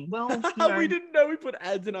of thing. Well, you know, We didn't know we put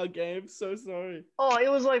ads in our game. So sorry. oh, it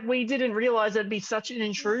was like we didn't realize it'd be such an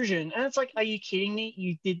intrusion. And it's like, are you kidding me?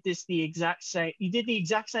 You did the exact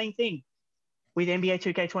same thing with NBA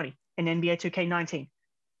 2K20 and NBA 2K19.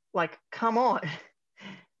 Like, come on.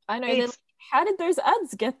 I know, they're It's, like, how did those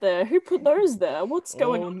ads get there? Who put those there? What's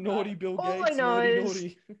going Oh, on? naughty Bill All I Gates. know Naughty,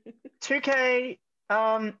 is- naughty.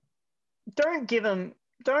 2K, don't give them,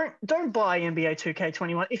 don't buy NBA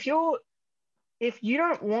 2K21. If you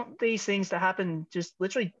don't want these things to happen, just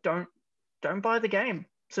literally don't buy the game.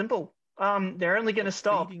 Simple. They're only going to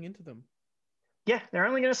stop. Feeding into them. Yeah, they're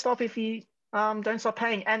only going to stop if you don't stop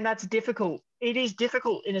paying, and that's difficult. It is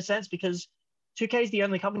difficult in a sense because 2K is the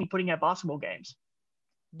only company putting out basketball games.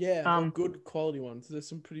 Yeah, or Um, good quality ones. There's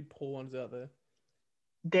some pretty poor ones out there.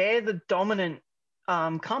 They're the dominant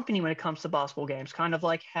company when it comes to basketball games, kind of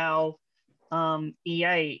like how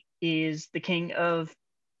EA is the king of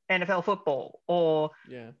NFL football, or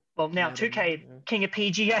Yeah. well now Madden, 2K yeah. king of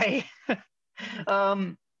PGA.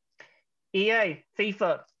 EA,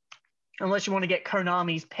 FIFA, unless you want to get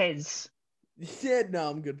Konami's Pez. Yeah, no,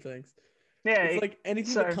 I'm good, thanks. Yeah, It's like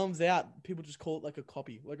anything that so- comes out, people just call it like a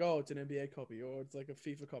copy. Like, oh, it's an NBA copy, or it's like a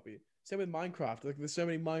FIFA copy. Same with Minecraft. Like, there's so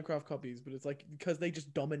many Minecraft copies, but it's like because they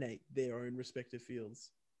just dominate their own respective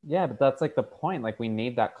fields. Yeah, but that's like the point. Like we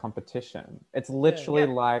need that competition. It's literally Yeah.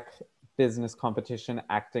 like business competition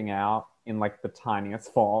acting out in like the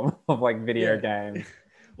tiniest form of like video Yeah. games.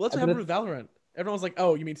 Well, that's what But happened with Valorant. Everyone's like,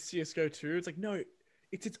 oh, you mean CS:GO 2? It's like, no,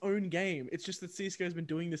 it's its own game. It's just that CS:GO has been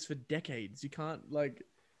doing this for decades. You can't like.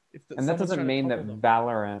 If And that doesn't mean that Them.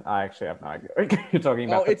 Valorant. I actually have no idea what you're talking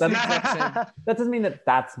about. Oh, but it's the that's- exact same. that doesn't mean that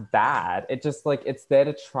that's bad. It just like it's there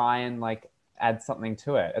to try and like add something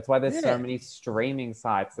to it. It's why there's so Yeah. many streaming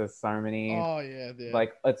sites. There's so many Oh yeah, yeah.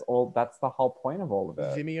 like it's all. That's the whole point of all of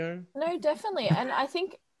it. Vimeo. No, definitely. And I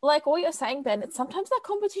think, like what you're saying, Ben, it's sometimes that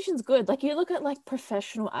competition's good. Like you look at like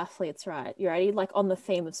professional athletes, right? You're already like on the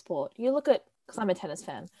theme of sport. You look at, because I'm a tennis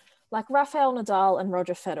fan, like Rafael Nadal and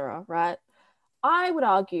Roger Federer, right? I would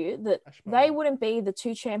argue that Ash they Barty. wouldn't be the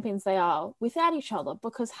two champions they are without each other,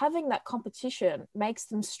 because having that competition makes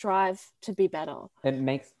them strive to be better. It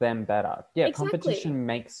makes them better. Yeah, Exactly. competition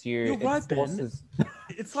makes you. You're it right, Ben. forces-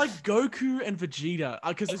 It's like Goku and Vegeta.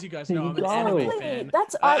 Because as you guys know, I'm an Go. anime Exactly. fan.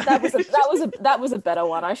 That's that was a better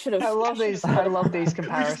one. I should have. I love these We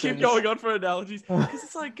comparisons. just keep going on for analogies because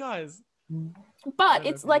it's like, guys. But don't know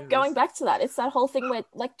it's if it like is. going back to that. It's that whole thing where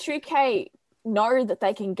like 2K know that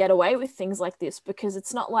they can get away with things like this because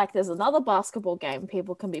it's not like there's another basketball game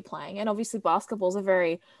people can be playing. And obviously basketball is a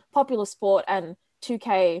very popular sport, and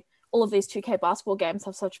 2K, all of these 2K basketball games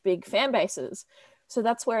have such big fan bases. So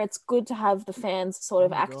that's where it's good to have the fans sort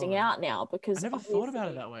of Oh my acting God. out now, I because never thought about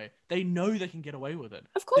it that way. They know they can get away with it.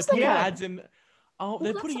 Of course They're they putting can. ads in. Oh,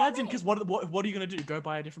 they're that's putting what I ads in mean. because what are you gonna do? Go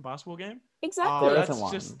buy a different basketball game? Exactly. There That's isn't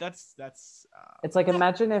one. just that's. It's like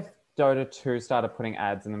imagine if Dota 2 started putting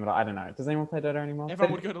ads in the middle. I don't know. Does anyone play Dota anymore?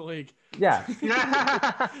 Everyone would go to League. Yeah.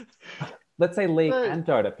 Let's say League But- and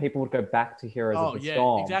Dota. People would go back to Heroes Oh of the yeah,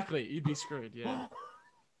 Storm. exactly. You'd be screwed. Yeah.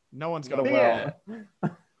 No one's What got a to Yeah. world.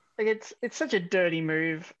 Like it's such a dirty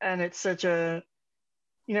move, and it's such a,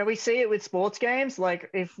 we see it with sports games. Like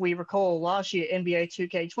if we recall last year, NBA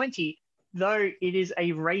 2K20, though it is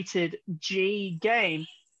a rated G game,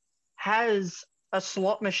 has a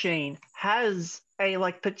slot machine, has a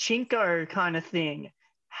like pachinko kind of thing,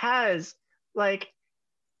 has like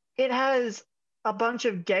it has a bunch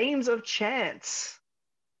of games of chance.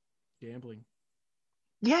 Gambling.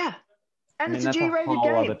 Yeah. I And mean, it's a that's a G-rated whole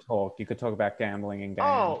game. other talk. You could talk about gambling in games.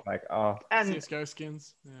 Oh. Like, oh, And CS:GO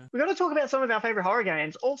skins. Yeah. we got to talk about some of our favorite horror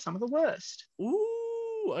games, or some of the worst.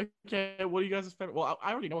 Ooh. Okay. What are you guys' favorite? Well,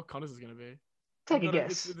 I already know what Connor's is gonna be. Take a I've got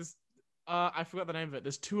guess. I forgot the name of it.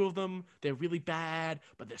 There's two of them. They're really bad,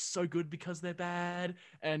 but they're so good because they're bad.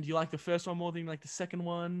 And you like the first one more than you like the second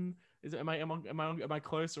one. Is it? Am I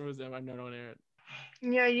close, or is it? Am I nowhere near it?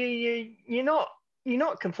 Yeah, you're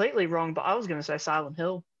not completely wrong, but I was going to say Silent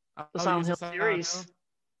Hill. The Silent Hill series.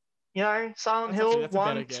 You know, Silent Hill that's a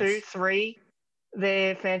better 1, guess. 2, 3.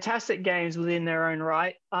 They're fantastic games within their own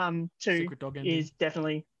right. 2 Secret Dog ending. is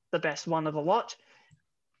definitely the best one of the lot.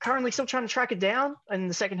 Currently still trying to track it down in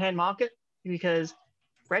the secondhand market because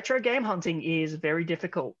retro game hunting is very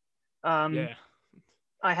difficult. Yeah.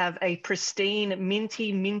 I have a pristine,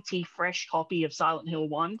 minty, fresh copy of Silent Hill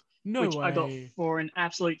 1, No which way. I got for an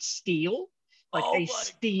absolute steal. Like Oh a my-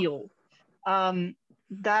 steal.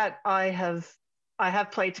 That I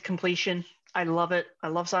have played to completion. I love it. I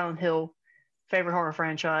love Silent Hill. Favorite horror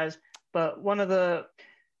franchise. But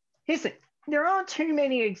here's the thing. There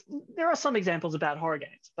are some examples about horror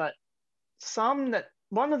games, but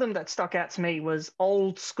one of them that stuck out to me was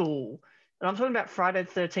old school. And I'm talking about Friday the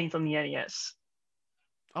 13th on the NES.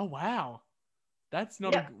 Oh wow. That's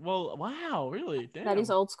not Yeah. well. Wow, really? Damn. That is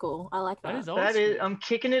old school. I like that. That is old That is, school. I'm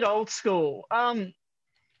kicking it old school.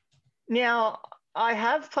 Now I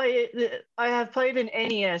have played an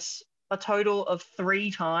NES a total of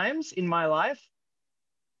 3 times in my life.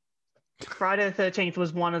 Friday the 13th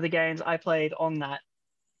was one of the games I played on that,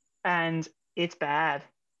 and it's bad.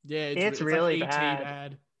 Yeah, it's like really ET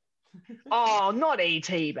bad. Oh, not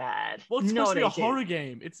ET bad. Well, it's supposed not to be a ET. horror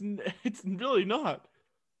game. It's really not.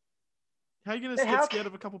 How are you gonna But get how scared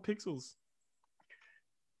of a couple pixels?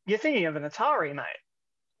 You're thinking of an Atari, mate.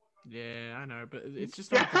 Yeah, I know, but it's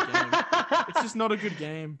just not a good game. It's just not a good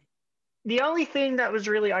game. The only thing that was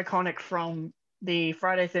really iconic from the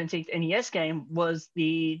Friday 13th NES game was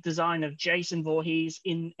the design of Jason Voorhees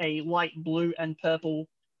in a light blue and purple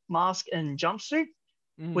mask and jumpsuit,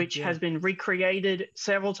 which Yeah. has been recreated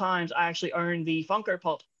several times. I actually own the Funko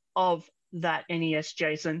Pop of that NES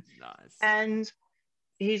Jason. Nice. And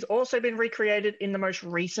he's also been recreated in the most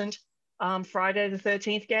recent Friday the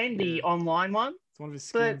 13th game, the Yeah. online one. It's one of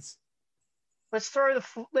his but- skins. Let's throw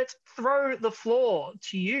the floor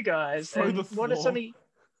to you guys. Throw and the what are some floor. of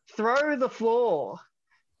throw the floor,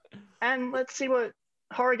 and let's see what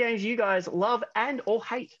horror games you guys love and or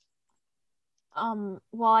hate. Well,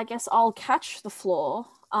 I guess I'll catch the floor,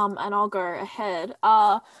 and I'll go ahead.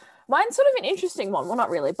 Mine's sort of an interesting one. Well, not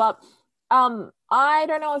really, but I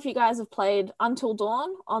don't know if you guys have played Until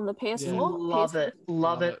Dawn on the PS4. Love it,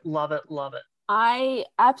 love Love it, it. love it, love it. I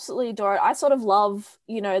absolutely adore it. I sort of love,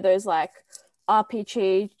 those like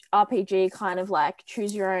RPG kind of like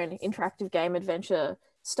choose your own interactive game adventure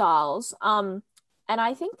styles. And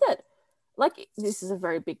I think that, like, this is a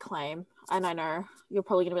very big claim, and I know you're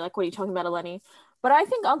probably going to be like, what are you talking about, Eleni? But I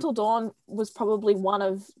think Until Dawn was probably one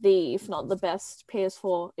of the, if not the best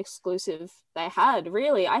PS4 exclusive they had,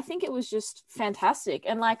 really. I think it was just fantastic.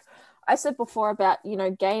 And like I said before about,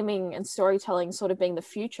 gaming and storytelling sort of being the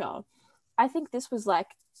future, I think this was like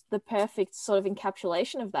the perfect sort of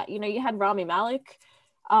encapsulation of that. You had Rami Malek,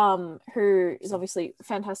 who is obviously a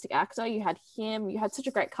fantastic actor. You had him, you had such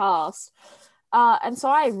a great cast. And so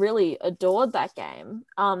I really adored that game.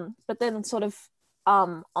 But then sort of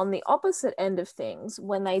on the opposite end of things,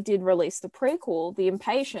 when they did release the prequel, The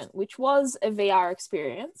Impatient, which was a VR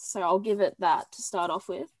experience, so I'll give it that to start off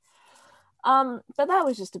with. But that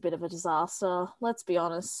was just a bit of a disaster, let's be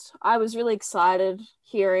honest. I was really excited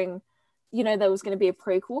hearing, there was going to be a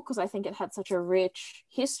prequel because I think it had such a rich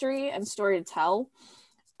history and story to tell.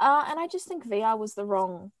 And I just think VR was the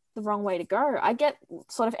wrong way to go. I get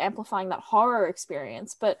sort of amplifying that horror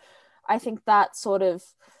experience, but I think that sort of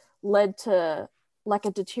led to like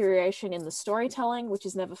a deterioration in the storytelling, which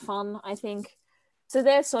is never fun, I think. So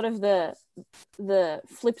they're sort of the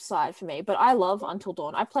flip side for me. But I love Until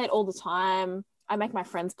Dawn. I play it all the time. I make my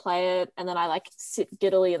friends play it, and then I like sit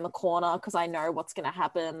giddily in the corner because I know what's going to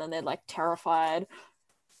happen, and they're like terrified.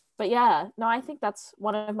 But yeah, no, I think that's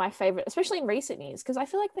one of my favorite, especially in recent years, because I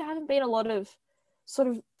feel like there haven't been a lot of sort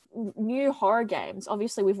of new horror games.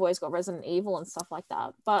 Obviously, we've always got Resident Evil and stuff like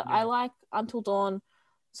that, but Yeah. I like Until Dawn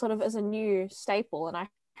sort of as a new staple, and I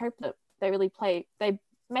hope that they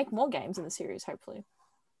make more games in the series, hopefully.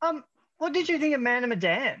 What did you think of Man of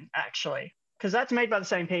Medan, actually? Because that's made by the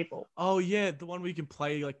same people. Oh yeah, the one where you can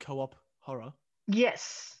play like co-op horror.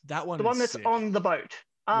 Yes, That one the one is that's sick. on the boat.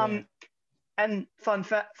 Yeah. And fun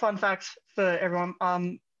facts for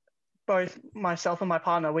everyone. Both myself and my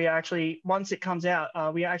partner, we are actually, once it comes out,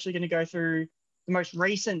 we are actually going to go through the most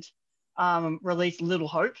recent release, Little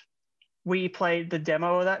Hope. We played the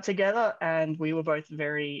demo of that together, and we were both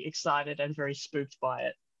very excited and very spooked by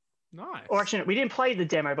it. Nice. Or actually, we didn't play the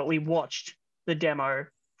demo, but we watched the demo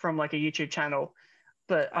from like a YouTube channel.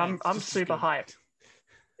 But I'm It's just as super good. hyped.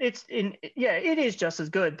 It is just as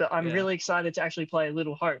good, but I'm Yeah. really excited to actually play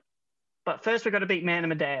Little Hope. But first, we've got to beat Man of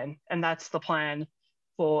Medan, and that's the plan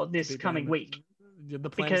for To this beat coming Man- week. The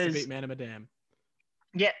plan is to Because- beat Man of Madame.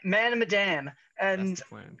 Yeah, Man of Medan, That's and the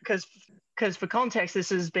plan. because for context,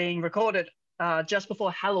 this is being recorded just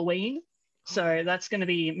before Halloween, so that's going to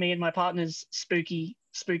be me and my partner's spooky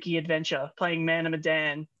adventure playing Man of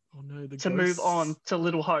Medan Oh no, the to ghosts, move on to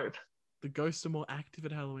Little Hope. The ghosts are more active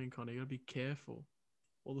at Halloween, Connor. You gotta be careful.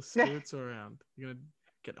 All the spirits are around. You're gonna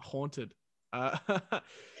get haunted.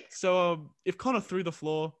 So if Connor threw the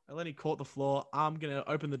floor, Eleni caught the floor, I'm gonna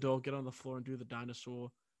open the door, get on the floor, and do the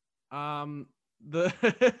dinosaur. The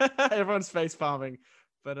everyone's face palming,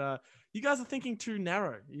 but you guys are thinking too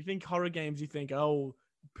narrow. You think horror games. You think, oh,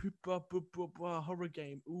 horror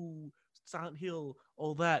game, ooh, Silent Hill,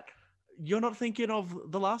 all that. You're not thinking of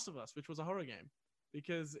The Last of Us, which was a horror game,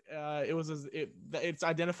 because it's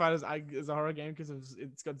identified as a horror game because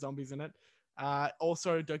it's got zombies in it.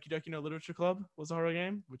 Also, Doki Doki no Literature Club was a horror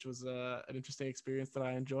game, which was an interesting experience that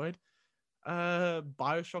I enjoyed.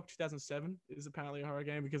 BioShock 2007 is apparently a horror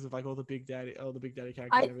game because of like all the Big Daddy characters.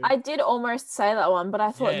 and everything. I did almost say that one, but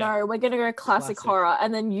I thought, Yeah. no, we're going to go classic Classic. horror.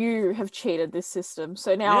 And then you have cheated this system.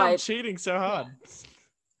 So now I'm cheating so hard.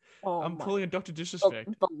 oh I'm my- pulling a Dr. Disrespect.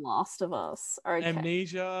 The Last of Us. Okay.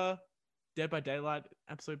 Amnesia, Dead by Daylight,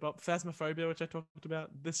 Absolute Bop, Phasmophobia, which I talked about.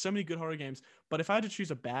 There's so many good horror games, but if I had to choose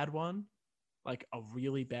a bad one, like a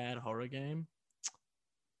really bad horror game,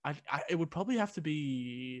 it would probably have to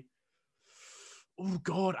be. Oh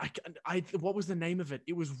God, what was the name of it?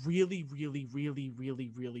 It was really, really, really,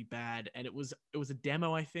 really, really bad, and it was a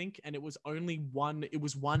demo, I think, and it was only one. It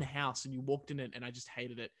was one house, and you walked in it, and I just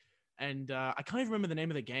hated it. And I can't even remember the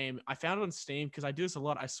name of the game. I found it on Steam because I do this a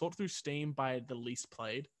lot. I sort through Steam by the least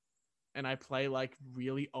played, and I play like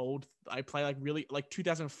really old. I play like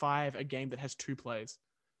 2005, a game that has 2 plays.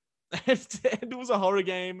 And it was a horror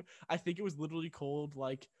game. I think it was literally called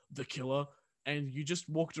like The Killer, and you just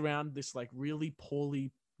walked around this like really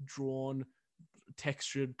poorly drawn,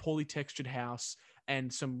 poorly textured house,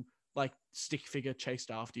 and some like stick figure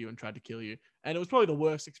chased after you and tried to kill you. And it was probably the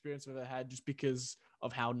worst experience I've ever had, just because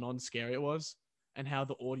of how non-scary it was and how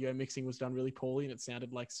the audio mixing was done really poorly, and it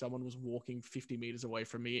sounded like someone was walking 50 meters away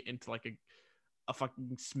from me into like a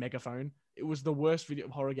fucking megaphone. It was the worst video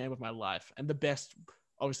horror game of my life, and the best,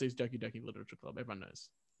 obviously, is Doki Doki Literature Club. Everyone knows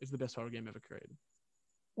it's the best horror game ever created.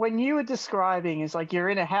 When you were describing, it's like you're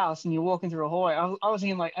in a house and you're walking through a hallway. I was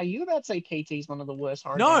thinking, like, are you about to say PT's one of the worst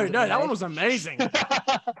horror No, games no, ever that made? one was amazing.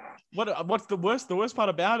 What's the worst? The worst part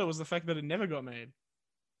about it was the fact that it never got made.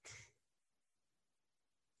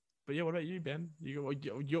 But yeah, what about you, Ben?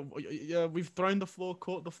 We've thrown the floor,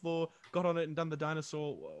 caught the floor, got on it, and done the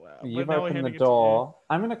dinosaur. You've Now we're opened the handing it to you. door.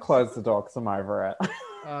 I'm gonna close the door because I'm over it.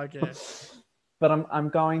 Okay. But I'm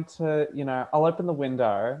going to, I'll open the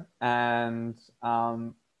window, and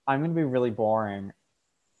I'm going to be really boring.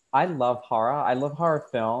 I love horror. I love horror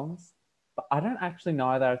films, but I don't actually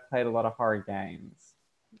know that I've played a lot of horror games.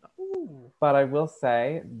 Ooh. But I will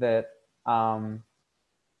say that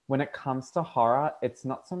when it comes to horror, it's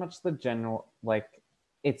not so much the general,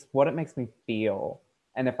 it's what it makes me feel.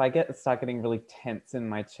 And if I start getting really tense in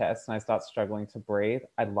my chest and I start struggling to breathe,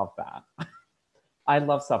 I love that. I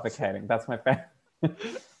love suffocating. That's my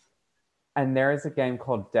favorite. And there is a game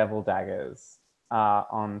called Devil Daggers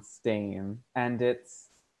on Steam, and it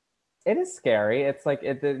is scary. It's like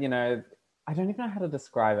I don't even know how to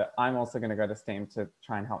describe it. I'm also going to go to Steam to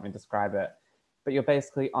try and help me describe it. But you're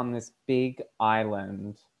basically on this big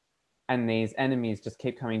island, and these enemies just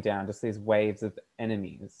keep coming down, just these waves of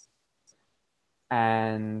enemies.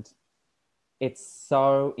 And it's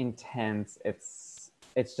so intense. It's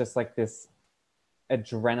just like this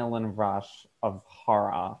adrenaline rush of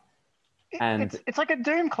horror. And it's like a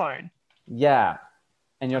Doom clone. yeah.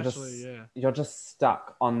 And Actually, you're just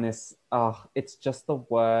stuck on this. Oh, it's just the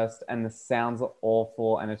worst, and the sounds are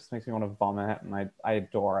awful, and it just makes me want to vomit, and I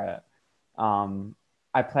adore it.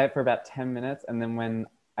 I play it for about 10 minutes, and then when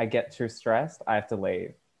I get too stressed, I have to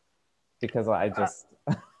leave because I just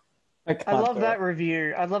I can't I love do that it.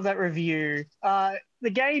 review. I love that review. The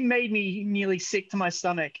game made me nearly sick to my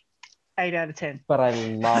stomach. 8 out of 10. But I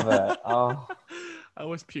love it. Oh, I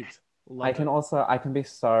always puked. Love I can it. also, I can be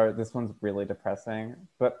so, this one's really depressing,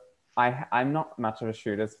 but I'm not much of a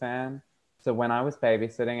shooters fan. So when I was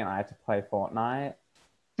babysitting and I had to play Fortnite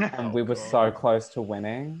and we were so God. close to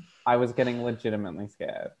winning, I was getting legitimately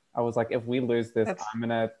scared. I was like, if we lose this, That's I'm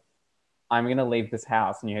gonna leave this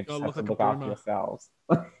house and you Gotta just have look to like a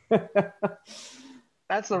look after boomer. yourselves.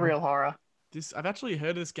 that's the real horror. I've actually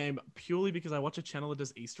heard of this game purely because I watch a channel that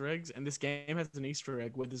does Easter eggs, and this game has an Easter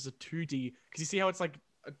egg where there's a 2D. Because you see how it's like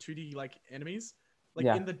a 2D like enemies, like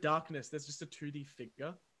Yeah. in the darkness, there's just a 2D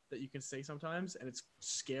figure that you can see sometimes, and it's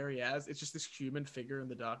scary as it's just this human figure in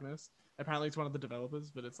the darkness. Apparently, it's one of the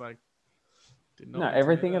developers, but it's like did not No, want to do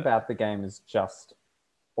everything that. about the game is just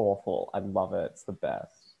awful. I love it. It's the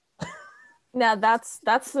best. Now that's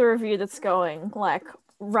the review that's going like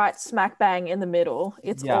right smack bang in the middle.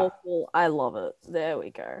 It's Yeah. awful. I love it. There we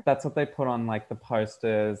go. That's what they put on like the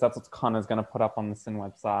posters. That's what Connor's going to put up on the Sin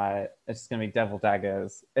website. It's just going to be Devil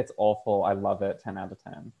Daggers. It's awful. I love it. 10 out of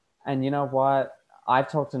 10. And you know what?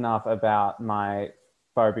 I've talked enough about my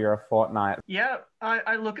phobia of Fortnite. Yeah,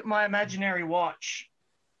 I look at my imaginary watch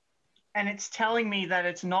and it's telling me that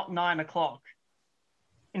it's not 9 o'clock.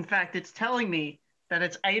 In fact, it's telling me that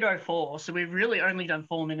it's 8:04. So we've really only done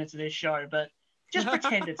 4 minutes of this show, but just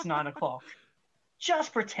pretend it's 9 o'clock.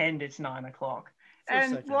 Just pretend it's 9 o'clock. For a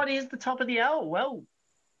And second. what is the top of the hour? Well,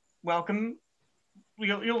 welcome.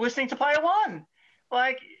 You're listening to Player One.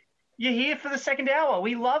 Like, you're here for the second hour.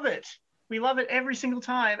 We love it. We love it every single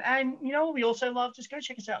time. And you know what we also love? Just go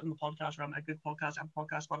check us out in the podcast realm at Good Podcast, Apple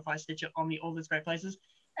Podcast, Spotify, Stitcher, Omni, all those great places.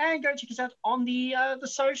 And go check us out on the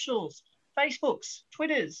socials, Facebooks,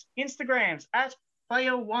 Twitters, Instagrams at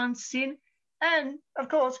Player One Sin. And of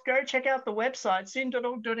course, go check out the website,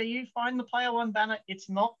 sin.org.au. Find the Player One banner. It's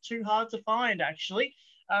not too hard to find, actually.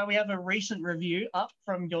 We have a recent review up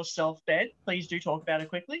from yourself, Ben. Please do talk about it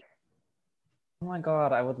quickly. Oh my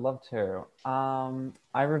God, I would love to.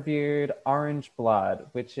 I reviewed Orange Blood,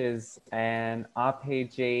 which is an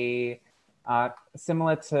RPG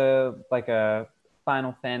similar to like a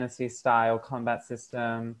Final Fantasy style combat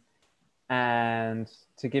system. And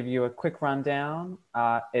to give you a quick rundown,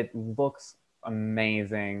 it looks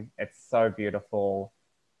amazing. It's so beautiful,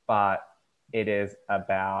 but it is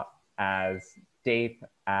about as deep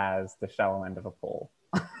as the shallow end of a pool.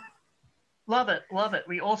 Love it, love it.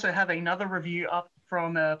 We also have another review up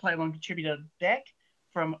from Player One contributor Beck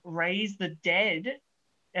from Raise the Dead,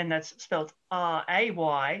 and that's spelled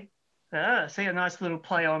R-A-Y. See a nice little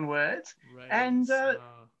play on words. Right, And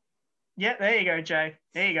yeah, there you go, Jay.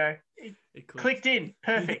 There you go. it Clicked in,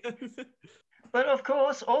 perfect. But of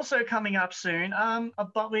course, also coming up soon,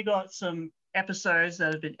 but we got some episodes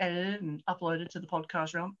that have been edited and uploaded to the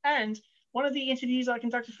podcast realm, and one of the interviews I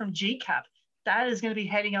conducted from GCAP, that is going to be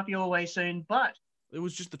heading up your way soon. But It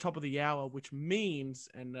was just the top of the hour, which means,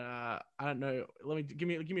 and I don't know. Give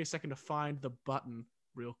me a second to find the button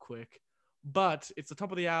real quick. But it's the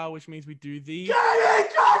top of the hour, which means we do the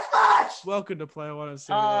Welcome to Player One and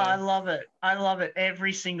oh, I love it. I love it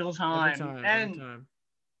every single time. Every time.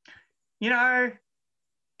 You know,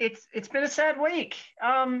 it's been a sad week.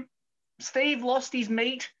 Steve lost his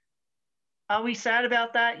meat. Are we sad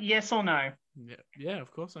about that? Yes or no? Yeah,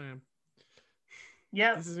 of course I am.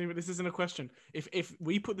 Yeah. This isn't a question. If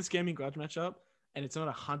we put this gaming grudge match up and it's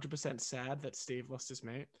not 100% sad that Steve lost his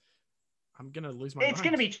mate, I'm gonna lose my It's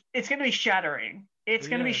mind. gonna be shattering. It's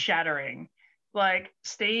gonna be Yeah. shattering. Like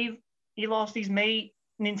Steve, he lost his meat.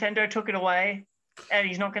 Nintendo took it away, and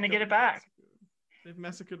he's not gonna get it back. They've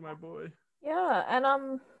massacred my boy. Yeah,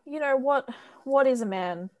 and you know what is a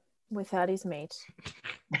man without his meat?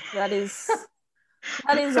 That is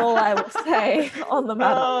all I will say on the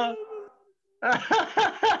matter.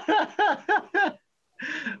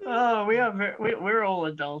 Oh, we're all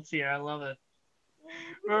adults here. I love it.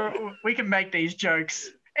 We can make these jokes.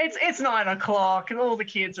 It's 9 o'clock and all the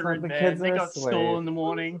kids are in The bed. kids They are got school asleep. in the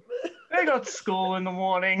morning. They got school in the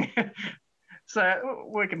morning. So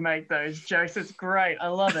we can make those jokes. It's great. I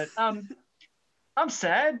love it. I'm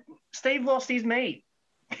sad. Steve lost his meat.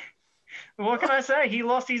 What can I say? He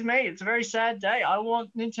lost his meat. It's a very sad day. I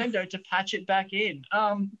want Nintendo to patch it back in.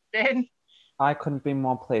 Ben. I couldn't be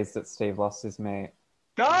more pleased that Steve lost his mate.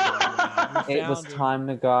 Ah! We It was found him. time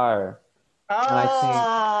to go.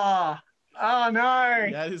 Oh, oh no.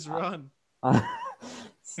 That is run.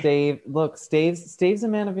 Steve's a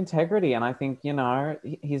man of integrity, and I think, you know,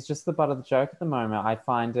 he's just the butt of the joke at the moment. I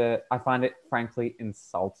find it frankly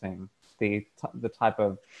insulting, the type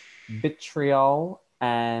of vitriol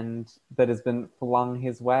and that has been flung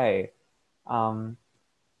his way. No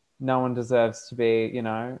one deserves to be, you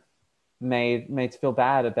know, made to feel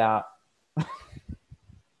bad about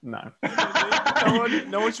No.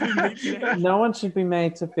 No one should be meat shamed. No one should be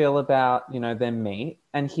made to feel about, their meat.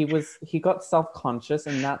 And he got self-conscious,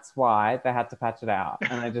 and that's why they had to patch it out.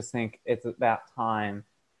 And I just think it's about time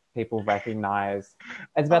people recognize.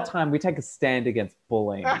 It's about time we take a stand against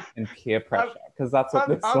bullying and peer pressure, because that's what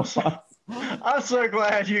this was. I'm so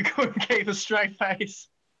glad you couldn't keep a straight face.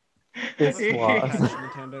 This Patch, was.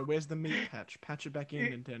 Nintendo. Where's the meat patch? Patch it back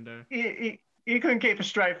in, Nintendo. You couldn't keep a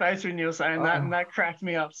straight face when you were saying that, and that cracked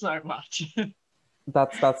me up so much.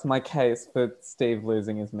 That's my case for Steve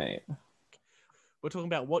losing his meat. We're talking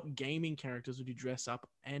about what gaming characters would you dress up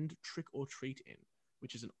and trick or treat in,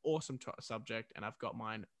 which is an awesome subject, and I've got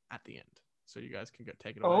mine at the end, so you guys can go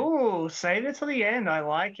take it away. Oh, save it to the end. I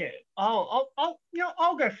like it. I'll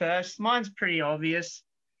go first. Mine's pretty obvious.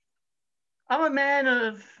 I'm a man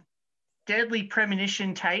of deadly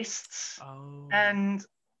premonition tastes, and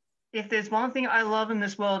if there's one thing I love in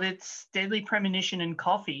this world, it's deadly premonition and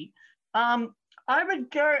coffee. I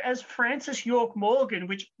would go as Francis York Morgan,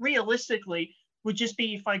 which realistically would just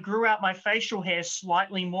be if I grew out my facial hair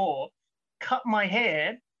slightly more, cut my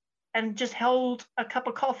hair, and just held a cup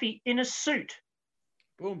of coffee in a suit.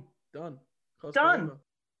 Boom, done. Done. Over.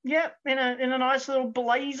 Yeah, in a nice little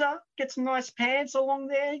blazer, get some nice pants along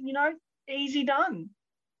there, easy done.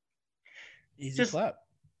 Easy clap.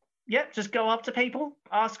 Yep, just go up to people,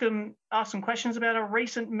 ask them questions about a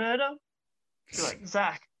recent murder. Be like,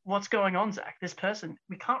 Zach, what's going on, Zach? This person,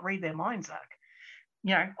 we can't read their mind, Zach.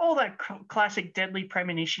 All that classic deadly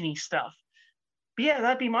premonition-y stuff. But yeah,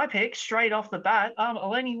 that'd be my pick straight off the bat.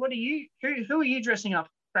 Eleni, who are you dressing up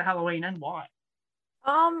for Halloween and why?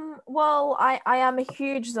 Well, I am a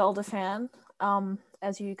huge Zelda fan,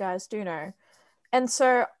 as you guys do know. And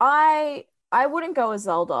so I wouldn't go as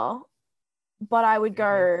Zelda, but I would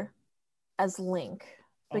go as Link,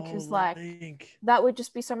 because Link. that would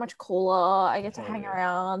just be so much cooler. I get to hang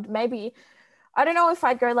around. Maybe, I don't know if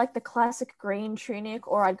I'd go like the classic green tunic,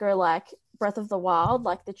 or I'd go like Breath of the Wild,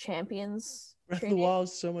 like the Champions Breath tunic. of the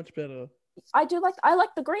Wild's so much better. I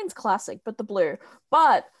like the green's classic, but the blue.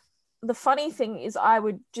 But the funny thing is I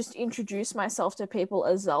would just introduce myself to people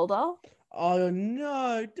as Zelda. Oh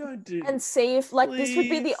no, don't do and see if this would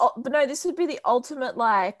be the ultimate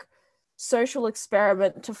like social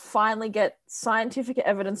experiment to finally get scientific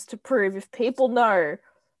evidence to prove if people know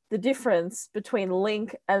the difference between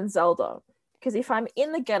Link and Zelda. Because if I'm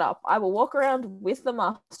in the getup, I will walk around with the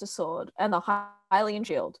Master Sword and the Hylian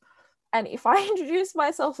Shield. And if I introduce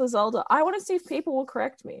myself as Zelda, I want to see if people will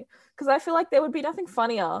correct me. Because I feel like there would be nothing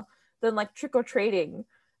funnier than like trick-or-treating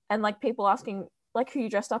and like people asking like who you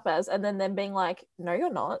dressed up as, and then them being like, no,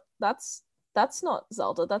 you're not. That's not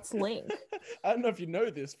Zelda, that's Link. I don't know if you know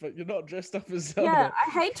this, but you're not dressed up as Zelda. Yeah,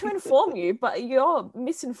 I hate to inform you, but you're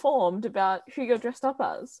misinformed about who you're dressed up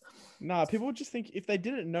as. Nah, people would just think, if they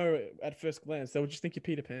didn't know at first glance, they would just think you're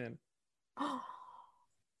Peter Pan.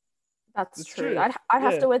 That's true. I'd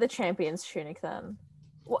have to wear the Champion's tunic then.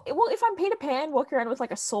 Well, if I'm Peter Pan walking around with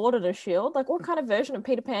like a sword and a shield, like what kind of version of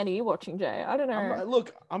Peter Pan are you watching, Jay? I don't know.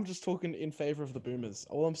 Look, I'm just talking in favor of the boomers.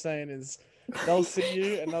 All I'm saying is they'll see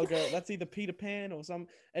you and they'll go, that's either Peter Pan or some.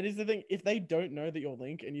 And it's the thing, if they don't know that you're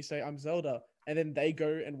Link and you say, I'm Zelda, and then they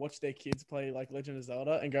go and watch their kids play like Legend of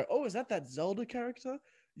Zelda and go, oh, is that Zelda character?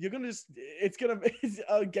 You're going to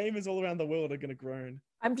gamers all around the world are going to groan.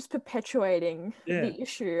 I'm just perpetuating the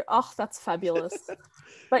issue. Oh, that's fabulous.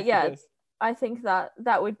 But yeah, yes. I think that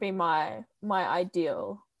would be my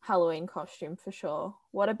ideal Halloween costume for sure.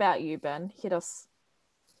 What about you, Ben? Hit us.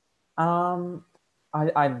 I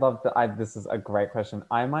love that. This is a great question.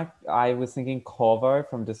 I was thinking Corvo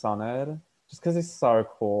from Dishonored, just because he's so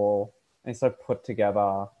cool and he's so put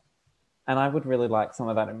together, and I would really like some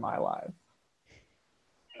of that in my life.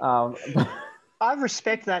 I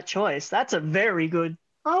respect that choice. That's a very good.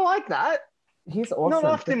 I like that. He's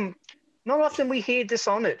awesome. Not often we hear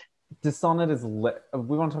Dishonored. Dishonored is lit.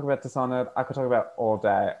 We want to talk about Dishonored. I could talk about all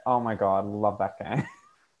day. Oh my god, love that game.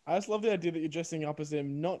 I just love the idea that you're dressing up as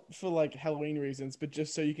him, not for like Halloween reasons, but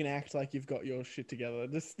just so you can act like you've got your shit together.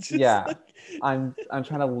 Just yeah, like... I'm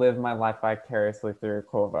trying to live my life vicariously through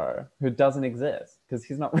Corvo, who doesn't exist because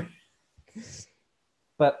he's not.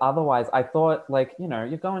 But otherwise, I thought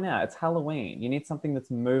you're going out. It's Halloween. You need something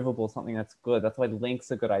that's movable, something that's good. That's why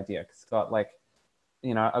Link's a good idea because it's got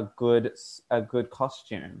a good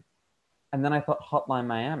costume. And then I thought Hotline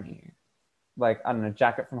Miami. I don't know,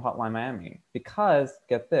 jacket from Hotline Miami. Because,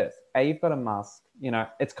 get this, A, you've got a mask.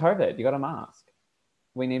 It's COVID. You got a mask.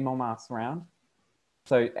 We need more masks around.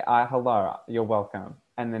 So, hello, you're welcome.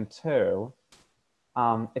 And then 2,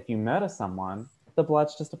 if you murder someone, the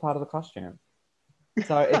blood's just a part of the costume.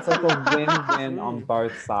 So it's like a win-win on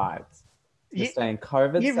both sides. You're You, staying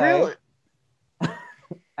COVID you safe. really,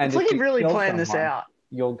 And it's if like you really kill planned this someone, out.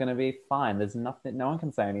 you're gonna be fine. There's nothing. No one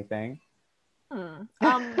can say anything.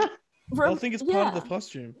 They'll think it's part of the yeah.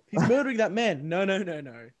 costume. He's murdering that man. No.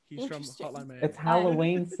 He's from Interesting. Hotline Miami. It's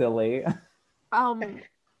Halloween, silly.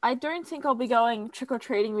 I don't think I'll be going trick or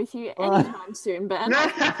treating with you anytime soon, Ben.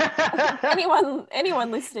 Hey,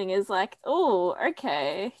 Anyone listening is like, oh,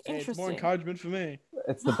 okay, Hey, it's more interesting. encouragement for me.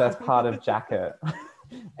 It's the best part of Jacket.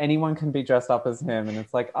 Anyone can be dressed up as him, and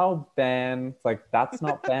it's like, oh, Ben. It's like, that's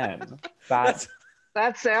not Ben. That's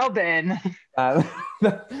That's our Ben.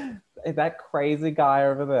 that crazy guy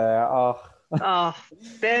over there. Oh, Oh,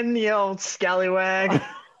 Ben, the old scallywag.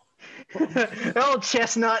 Old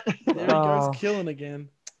chestnut. There he goes, Oh. killing again.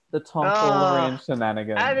 the tomfoolery and At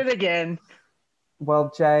shenanigans. it again.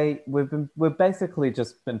 Well, Jay, we've basically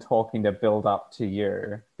just been talking to build up to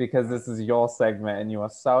you because this is your segment and you are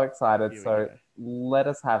so excited. Here we So go. let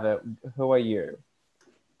us have it. Who are you?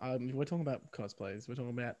 We're talking about cosplays. We're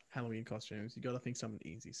talking about Halloween costumes. You got to think something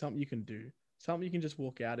easy, something you can do, something you can just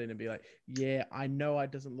walk out in and be like, yeah, I know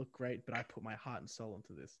it doesn't look great, but I put my heart and soul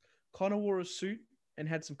into this. Connor wore a suit and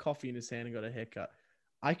had some coffee in his hand and got a haircut.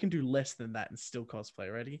 I can do less than that and still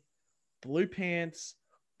cosplay. Ready? Blue pants,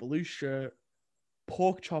 blue shirt,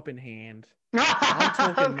 pork chop in hand. I'm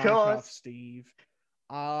talking Of Minecraft course. Steve.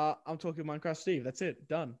 I'm talking Minecraft Steve. That's it.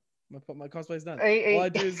 Done. My cosplay's done. Hey, All I hey.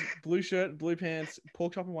 do is blue shirt, blue pants,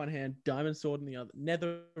 pork chop in one hand, diamond sword in the other,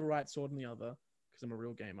 netherite sword in the other, because I'm a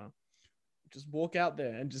real gamer. Just walk out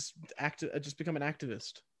there and just become an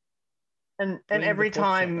activist. And Bring the every pork chop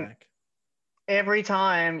time back. every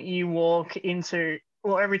time you walk into,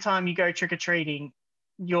 or every time you go trick or treating,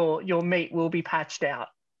 your meat will be patched out.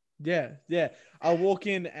 Yeah. I'll walk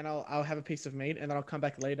in and I'll have a piece of meat and then I'll come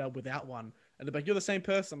back later without one. And they're like, "You're the same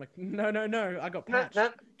person." I'm like, "No, I got patched.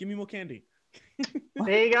 Give me more candy."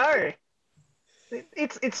 There you go.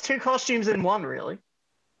 It's two costumes in one, really.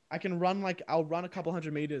 I can run I'll run a couple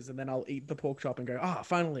hundred meters and then I'll eat the pork chop and go,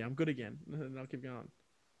 finally, I'm good again. And I'll keep going.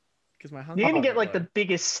 Because my hunger. You're gonna get like low. the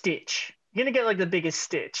biggest stitch. You're gonna get like the biggest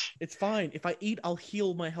stitch. It's fine. If I eat, I'll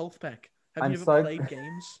heal my health back. Have I'm you ever so- played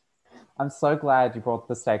games? I'm so glad you brought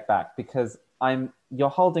the steak back because you're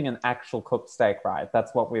holding an actual cooked steak, right?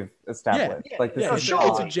 That's what we've established. Yeah, like this Yeah, is it's, sure.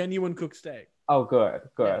 it's a genuine cooked steak. Oh, good.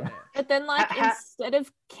 Yeah. But then, like, Ha- instead of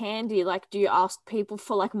candy, like, do you ask people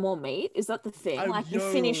for like more meat? Is that the thing? Oh, Like, you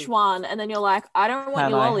yo. finish one and then you're like, I don't want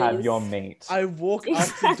Can your I lollies. have your meat? I walk up to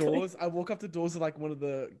Exactly. doors. I walk up to doors of like one of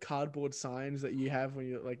the cardboard signs that you have when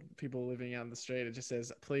you're like people living out in the street. It just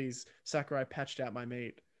says, "Please, Sakurai patched out my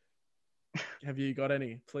meat. Have you got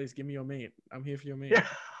any? Please give me your meat. I'm here for your meat. Yeah.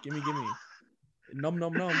 Give me. Nom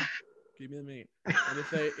nom nom. Give me the meat." And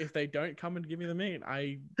if they don't come and give me the meat,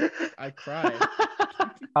 I cry.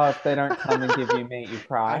 Oh, if they don't come and give you meat, you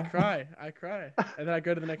cry. I cry, and then I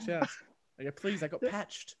go to the next house. I go, "Please, I got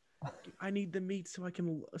patched. I need the meat so I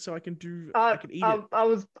can do. I can eat it I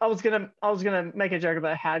was gonna make a joke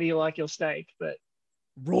about how do you like your steak, but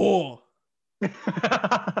raw, but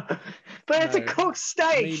it's a No. cooked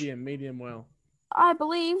steak. medium well." I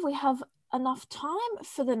believe we have enough time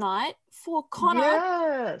for the night for Connor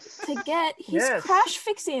Yes. to get his Yes. crash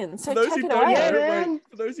fix in. So For those take who it don't away. Yeah, know, man.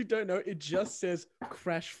 for those who don't know, it just says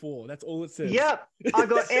Crash 4. That's all it says. Yep. I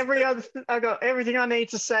got I got everything I need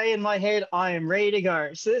to say in my head. I am ready to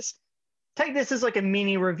go. So take this as like a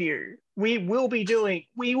mini review. We will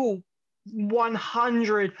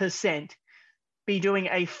 100% be doing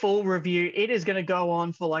a full review. It is going to go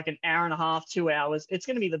on for like an hour and a half, 2 hours. It's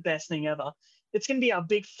going to be the best thing ever. It's going to be our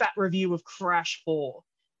big fat review of Crash 4.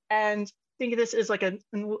 And think of this as like an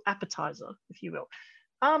appetizer, if you will.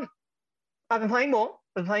 I've been playing more.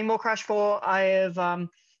 I've been playing more Crash 4. I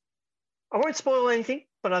won't spoil anything,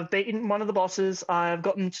 but I've beaten one of the bosses. I've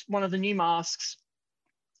gotten one of the new masks.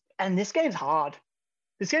 And this game's hard.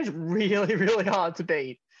 This game's really, really hard to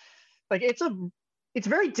beat. Like it's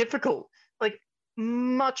very difficult. Like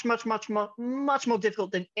much more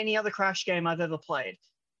difficult than any other Crash game I've ever played.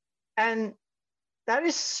 And that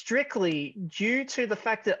is strictly due to the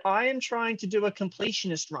fact that I am trying to do a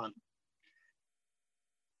completionist run.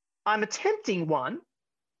 I'm attempting one,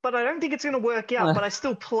 but I don't think it's going to work out, but I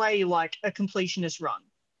still play like a completionist run.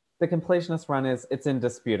 The completionist run it's in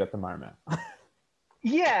dispute at the moment.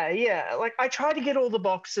 Yeah. Like I try to get all the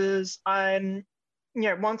boxes.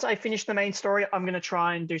 Once I finish the main story, I'm going to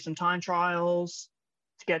try and do some time trials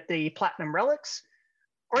to get the platinum relics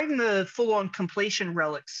or even the full-on completion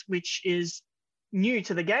relics, which is new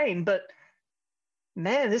to the game. But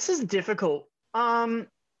man, this is difficult. When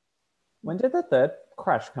did the third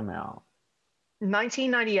Crash come out?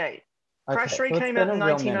 1998. Okay, Crash 3 so it's came been out in a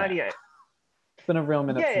real minute. 1998. It's been a real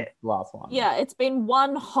minute Yeah. since the last one. Yeah, it's been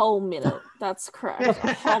 1 whole minute. That's correct.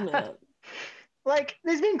 A whole minute. Like,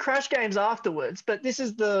 there's been Crash games afterwards, but this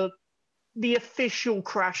is the official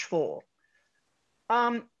Crash 4.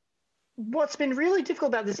 What's been really difficult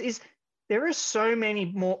about this is there's so many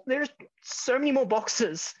more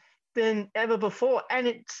boxes than ever before, and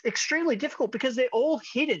it's extremely difficult because they're all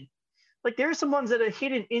hidden. Like, there are some ones that are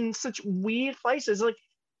hidden in such weird places. Like,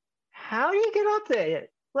 how do you get up there?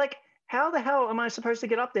 Like, how the hell am I supposed to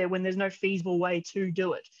get up there when there's no feasible way to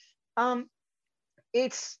do it? God,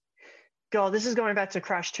 this is going back to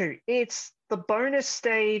Crash 2. It's the bonus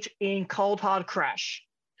stage in Cold Hard Crash.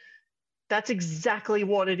 That's exactly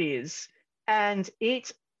what it is. And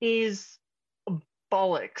it is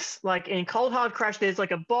bollocks. Like, in Cold Hard Crash, there's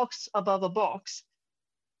like a box above a box.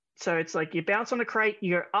 So it's like you bounce on a crate,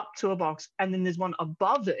 you go up to a box, and then there's one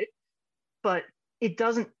above it, but it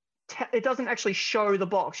doesn't actually show the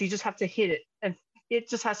box. You just have to hit it, and it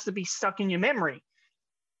just has to be stuck in your memory.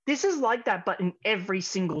 This is like that, but in every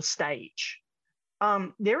single stage.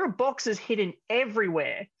 There are boxes hidden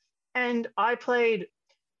everywhere, and I played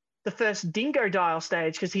the first Dingodile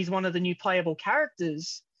stage because he's one of the new playable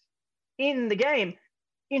characters in the game.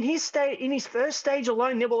 In his first stage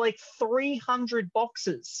alone, there were like 300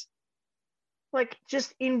 boxes. Like,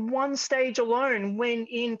 just in one stage alone, when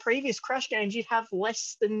in previous Crash games you'd have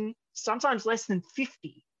sometimes less than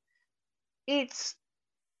 50. It's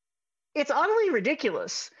utterly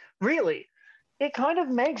ridiculous, really. It kind of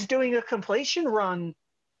makes doing a completion run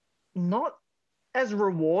not as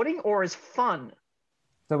rewarding or as fun.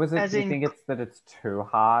 So do you think it's that it's too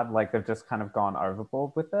hard, like they've just kind of gone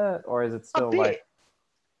overboard with it, or is it still like...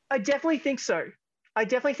 I definitely think so. I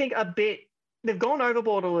definitely think a bit, they've gone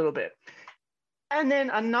overboard a little bit. And then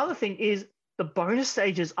another thing is the bonus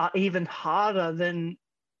stages are even harder than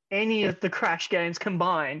any of the Crash games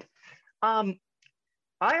combined. I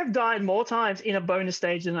have died more times in a bonus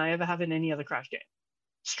stage than I ever have in any other Crash game.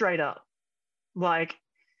 Straight up. Like,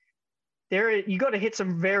 you got to hit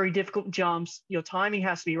some very difficult jumps. Your timing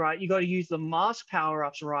has to be right. You got to use the mask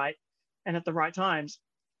power-ups right and at the right times.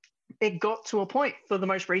 It got to a point for the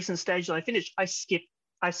most recent stage that I finished. I skipped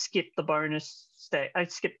the bonus stage. I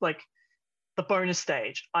skipped like the bonus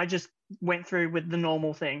stage. I just went through with the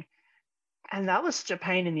normal thing. And that was such a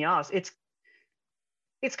pain in the ass. It's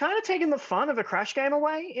kind of taken the fun of a Crash game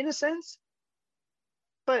away in a sense.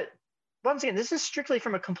 But once again, this is strictly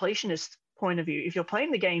from a completionist point of view. If you're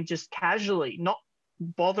playing the game just casually, not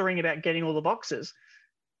bothering about getting all the boxes,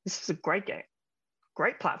 this is a great game.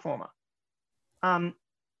 Great platformer.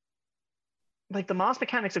 Like, the mask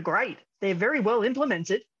mechanics are great. They're very well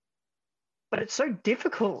implemented, but it's so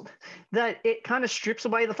difficult that it kind of strips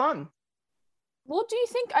away the fun. What do you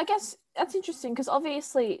think? I guess that's interesting because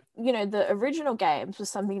obviously, the original games was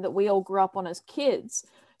something that we all grew up on as kids.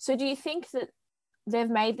 So do you think that they've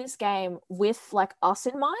made this game with like us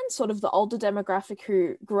in mind, sort of the older demographic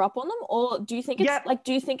who grew up on them? Or do you think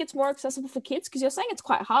it's more accessible for kids? Because you're saying it's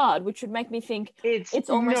quite hard, which would make me think it's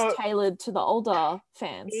almost tailored to the older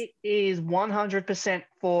fans. It is 100%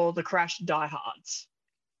 for the Crash diehards.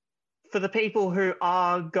 For the people who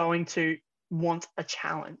are going to want a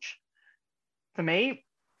challenge. For me,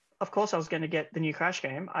 of course I was going to get the new Crash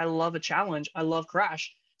game. I love a challenge. I love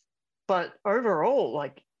Crash. But overall,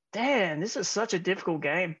 like, damn, this is such a difficult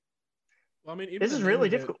game. Well, I mean, even this is really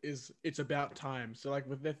difficult. It's about time. So, like,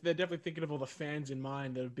 they're definitely thinking of all the fans in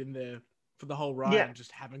mind that have been there for the whole ride and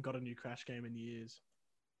just haven't got a new Crash game in years.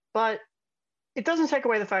 But it doesn't take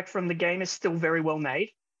away the fact from the game is still very well made.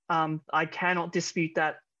 I cannot dispute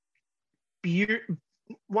that.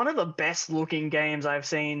 One of the best looking games I've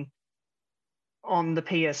seen on the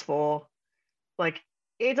PS4. Like,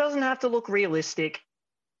 it doesn't have to look realistic.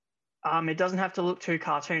 It doesn't have to look too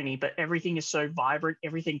cartoony, but everything is so vibrant.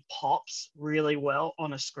 Everything pops really well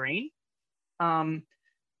on a screen. The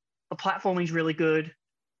platforming is really good.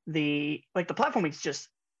 The platforming is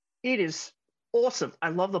it is awesome. I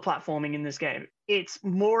love the platforming in this game. It's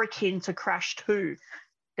more akin to Crash 2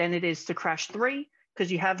 than it is to Crash 3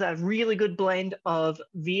 because you have that really good blend of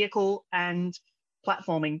vehicle and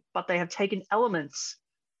platforming, but they have taken elements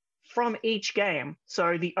from each game.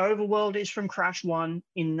 So the overworld is from Crash 1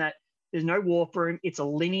 in that there's no warp room. It's a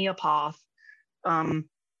linear path.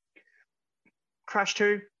 Crash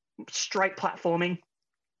 2, straight platforming.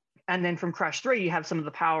 And then from Crash 3, you have some of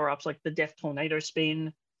the power-ups like the Death Tornado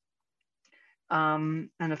Spin and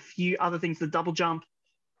a few other things, the double jump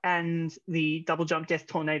and the double jump Death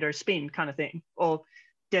Tornado Spin kind of thing, or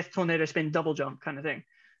Death Tornado Spin double jump kind of thing.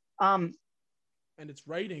 And its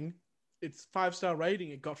 5-star rating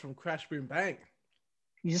it got from Crash Boom Bang.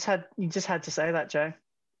 You just had to say that, Jay.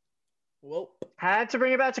 Well, Had to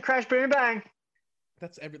bring it back to Crash Boom Bang.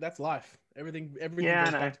 that's life. Everything Yeah, I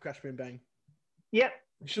goes know. back to Crash Boom Bang. Yep.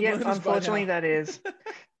 You should Yep. learn this by Unfortunately, now. that is.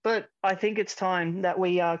 But I think it's time that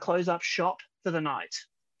we close up shop for the night.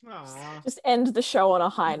 Aw. Just end the show on a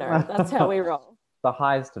high note. That's how we roll. The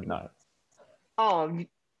highest of notes. Oh,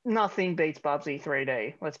 nothing beats Bubsy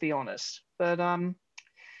 3D. Let's be honest. But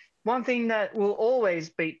one thing that will always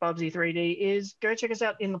beat Bubsy 3D is go check us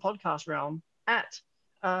out in the podcast realm at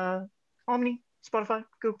Omni, Spotify,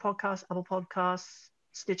 Google Podcasts, Apple Podcasts,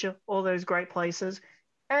 Stitcher, all those great places.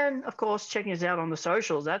 And of course, checking us out on the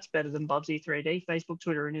socials. That's better than Bubsy 3D. Facebook,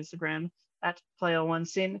 Twitter, and Instagram at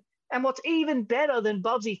Player1Sin. And what's even better than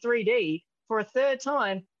Bubsy 3D for a third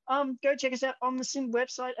time, go check us out on the Sin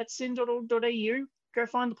website at sin.org.au. Go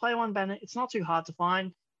find the Player One banner. It's not too hard to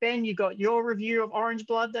find. Ben, you got your review of Orange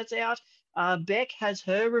Blood that's out. Beck has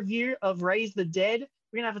her review of Raise the Dead.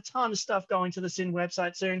 We're going to have a ton of stuff going to the Sin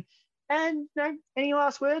website soon. And any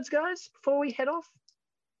last words, guys, before we head off?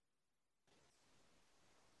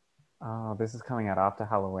 Oh, this is coming out after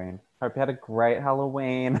Halloween. Hope you had a great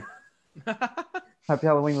Halloween. Hope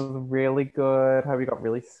your Halloween was really good. Hope you got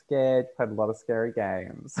really scared. Played a lot of scary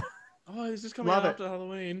games. Oh, is this coming Love out it. after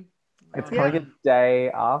Halloween? It's Oh, coming man. a day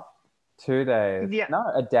after, 2 days. Yeah.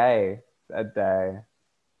 No, a day. A day.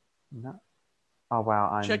 No. Oh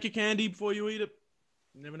wow, Check your candy before you eat it.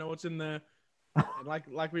 You never know what's in there. And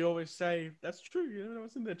like we always say, that's true. You never know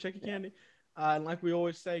what's in there. Check your candy. And like we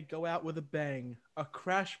always say, go out with a bang, a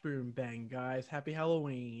crash boom bang, guys. Happy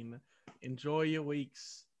Halloween. Enjoy your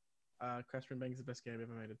weeks. Crash Boom Bang is the best game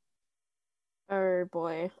ever made. Oh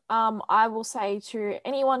boy. I will say to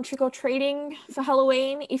anyone trick or treating for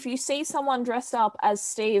Halloween, if you see someone dressed up as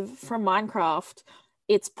Steve from Minecraft,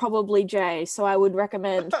 it's probably Jay. So I would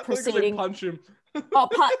recommend proceeding. Punch him.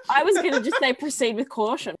 I was going to just say proceed with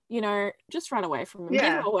caution. Just run away from him. Give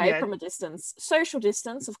him away from a distance. Social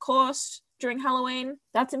distance, of course, during Halloween.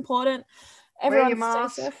 That's important. Everyone your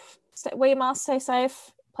mask. stay safe. Wear your mask, stay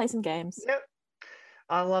safe. Play some games. Yep.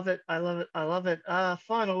 I love it. I love it. I love it.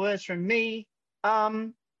 Final words from me.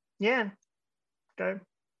 Yeah. Go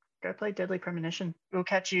play Deadly Premonition. We'll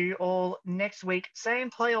catch you all next week. Same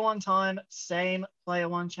Player One time, same Player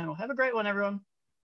One channel. Have a great one, everyone.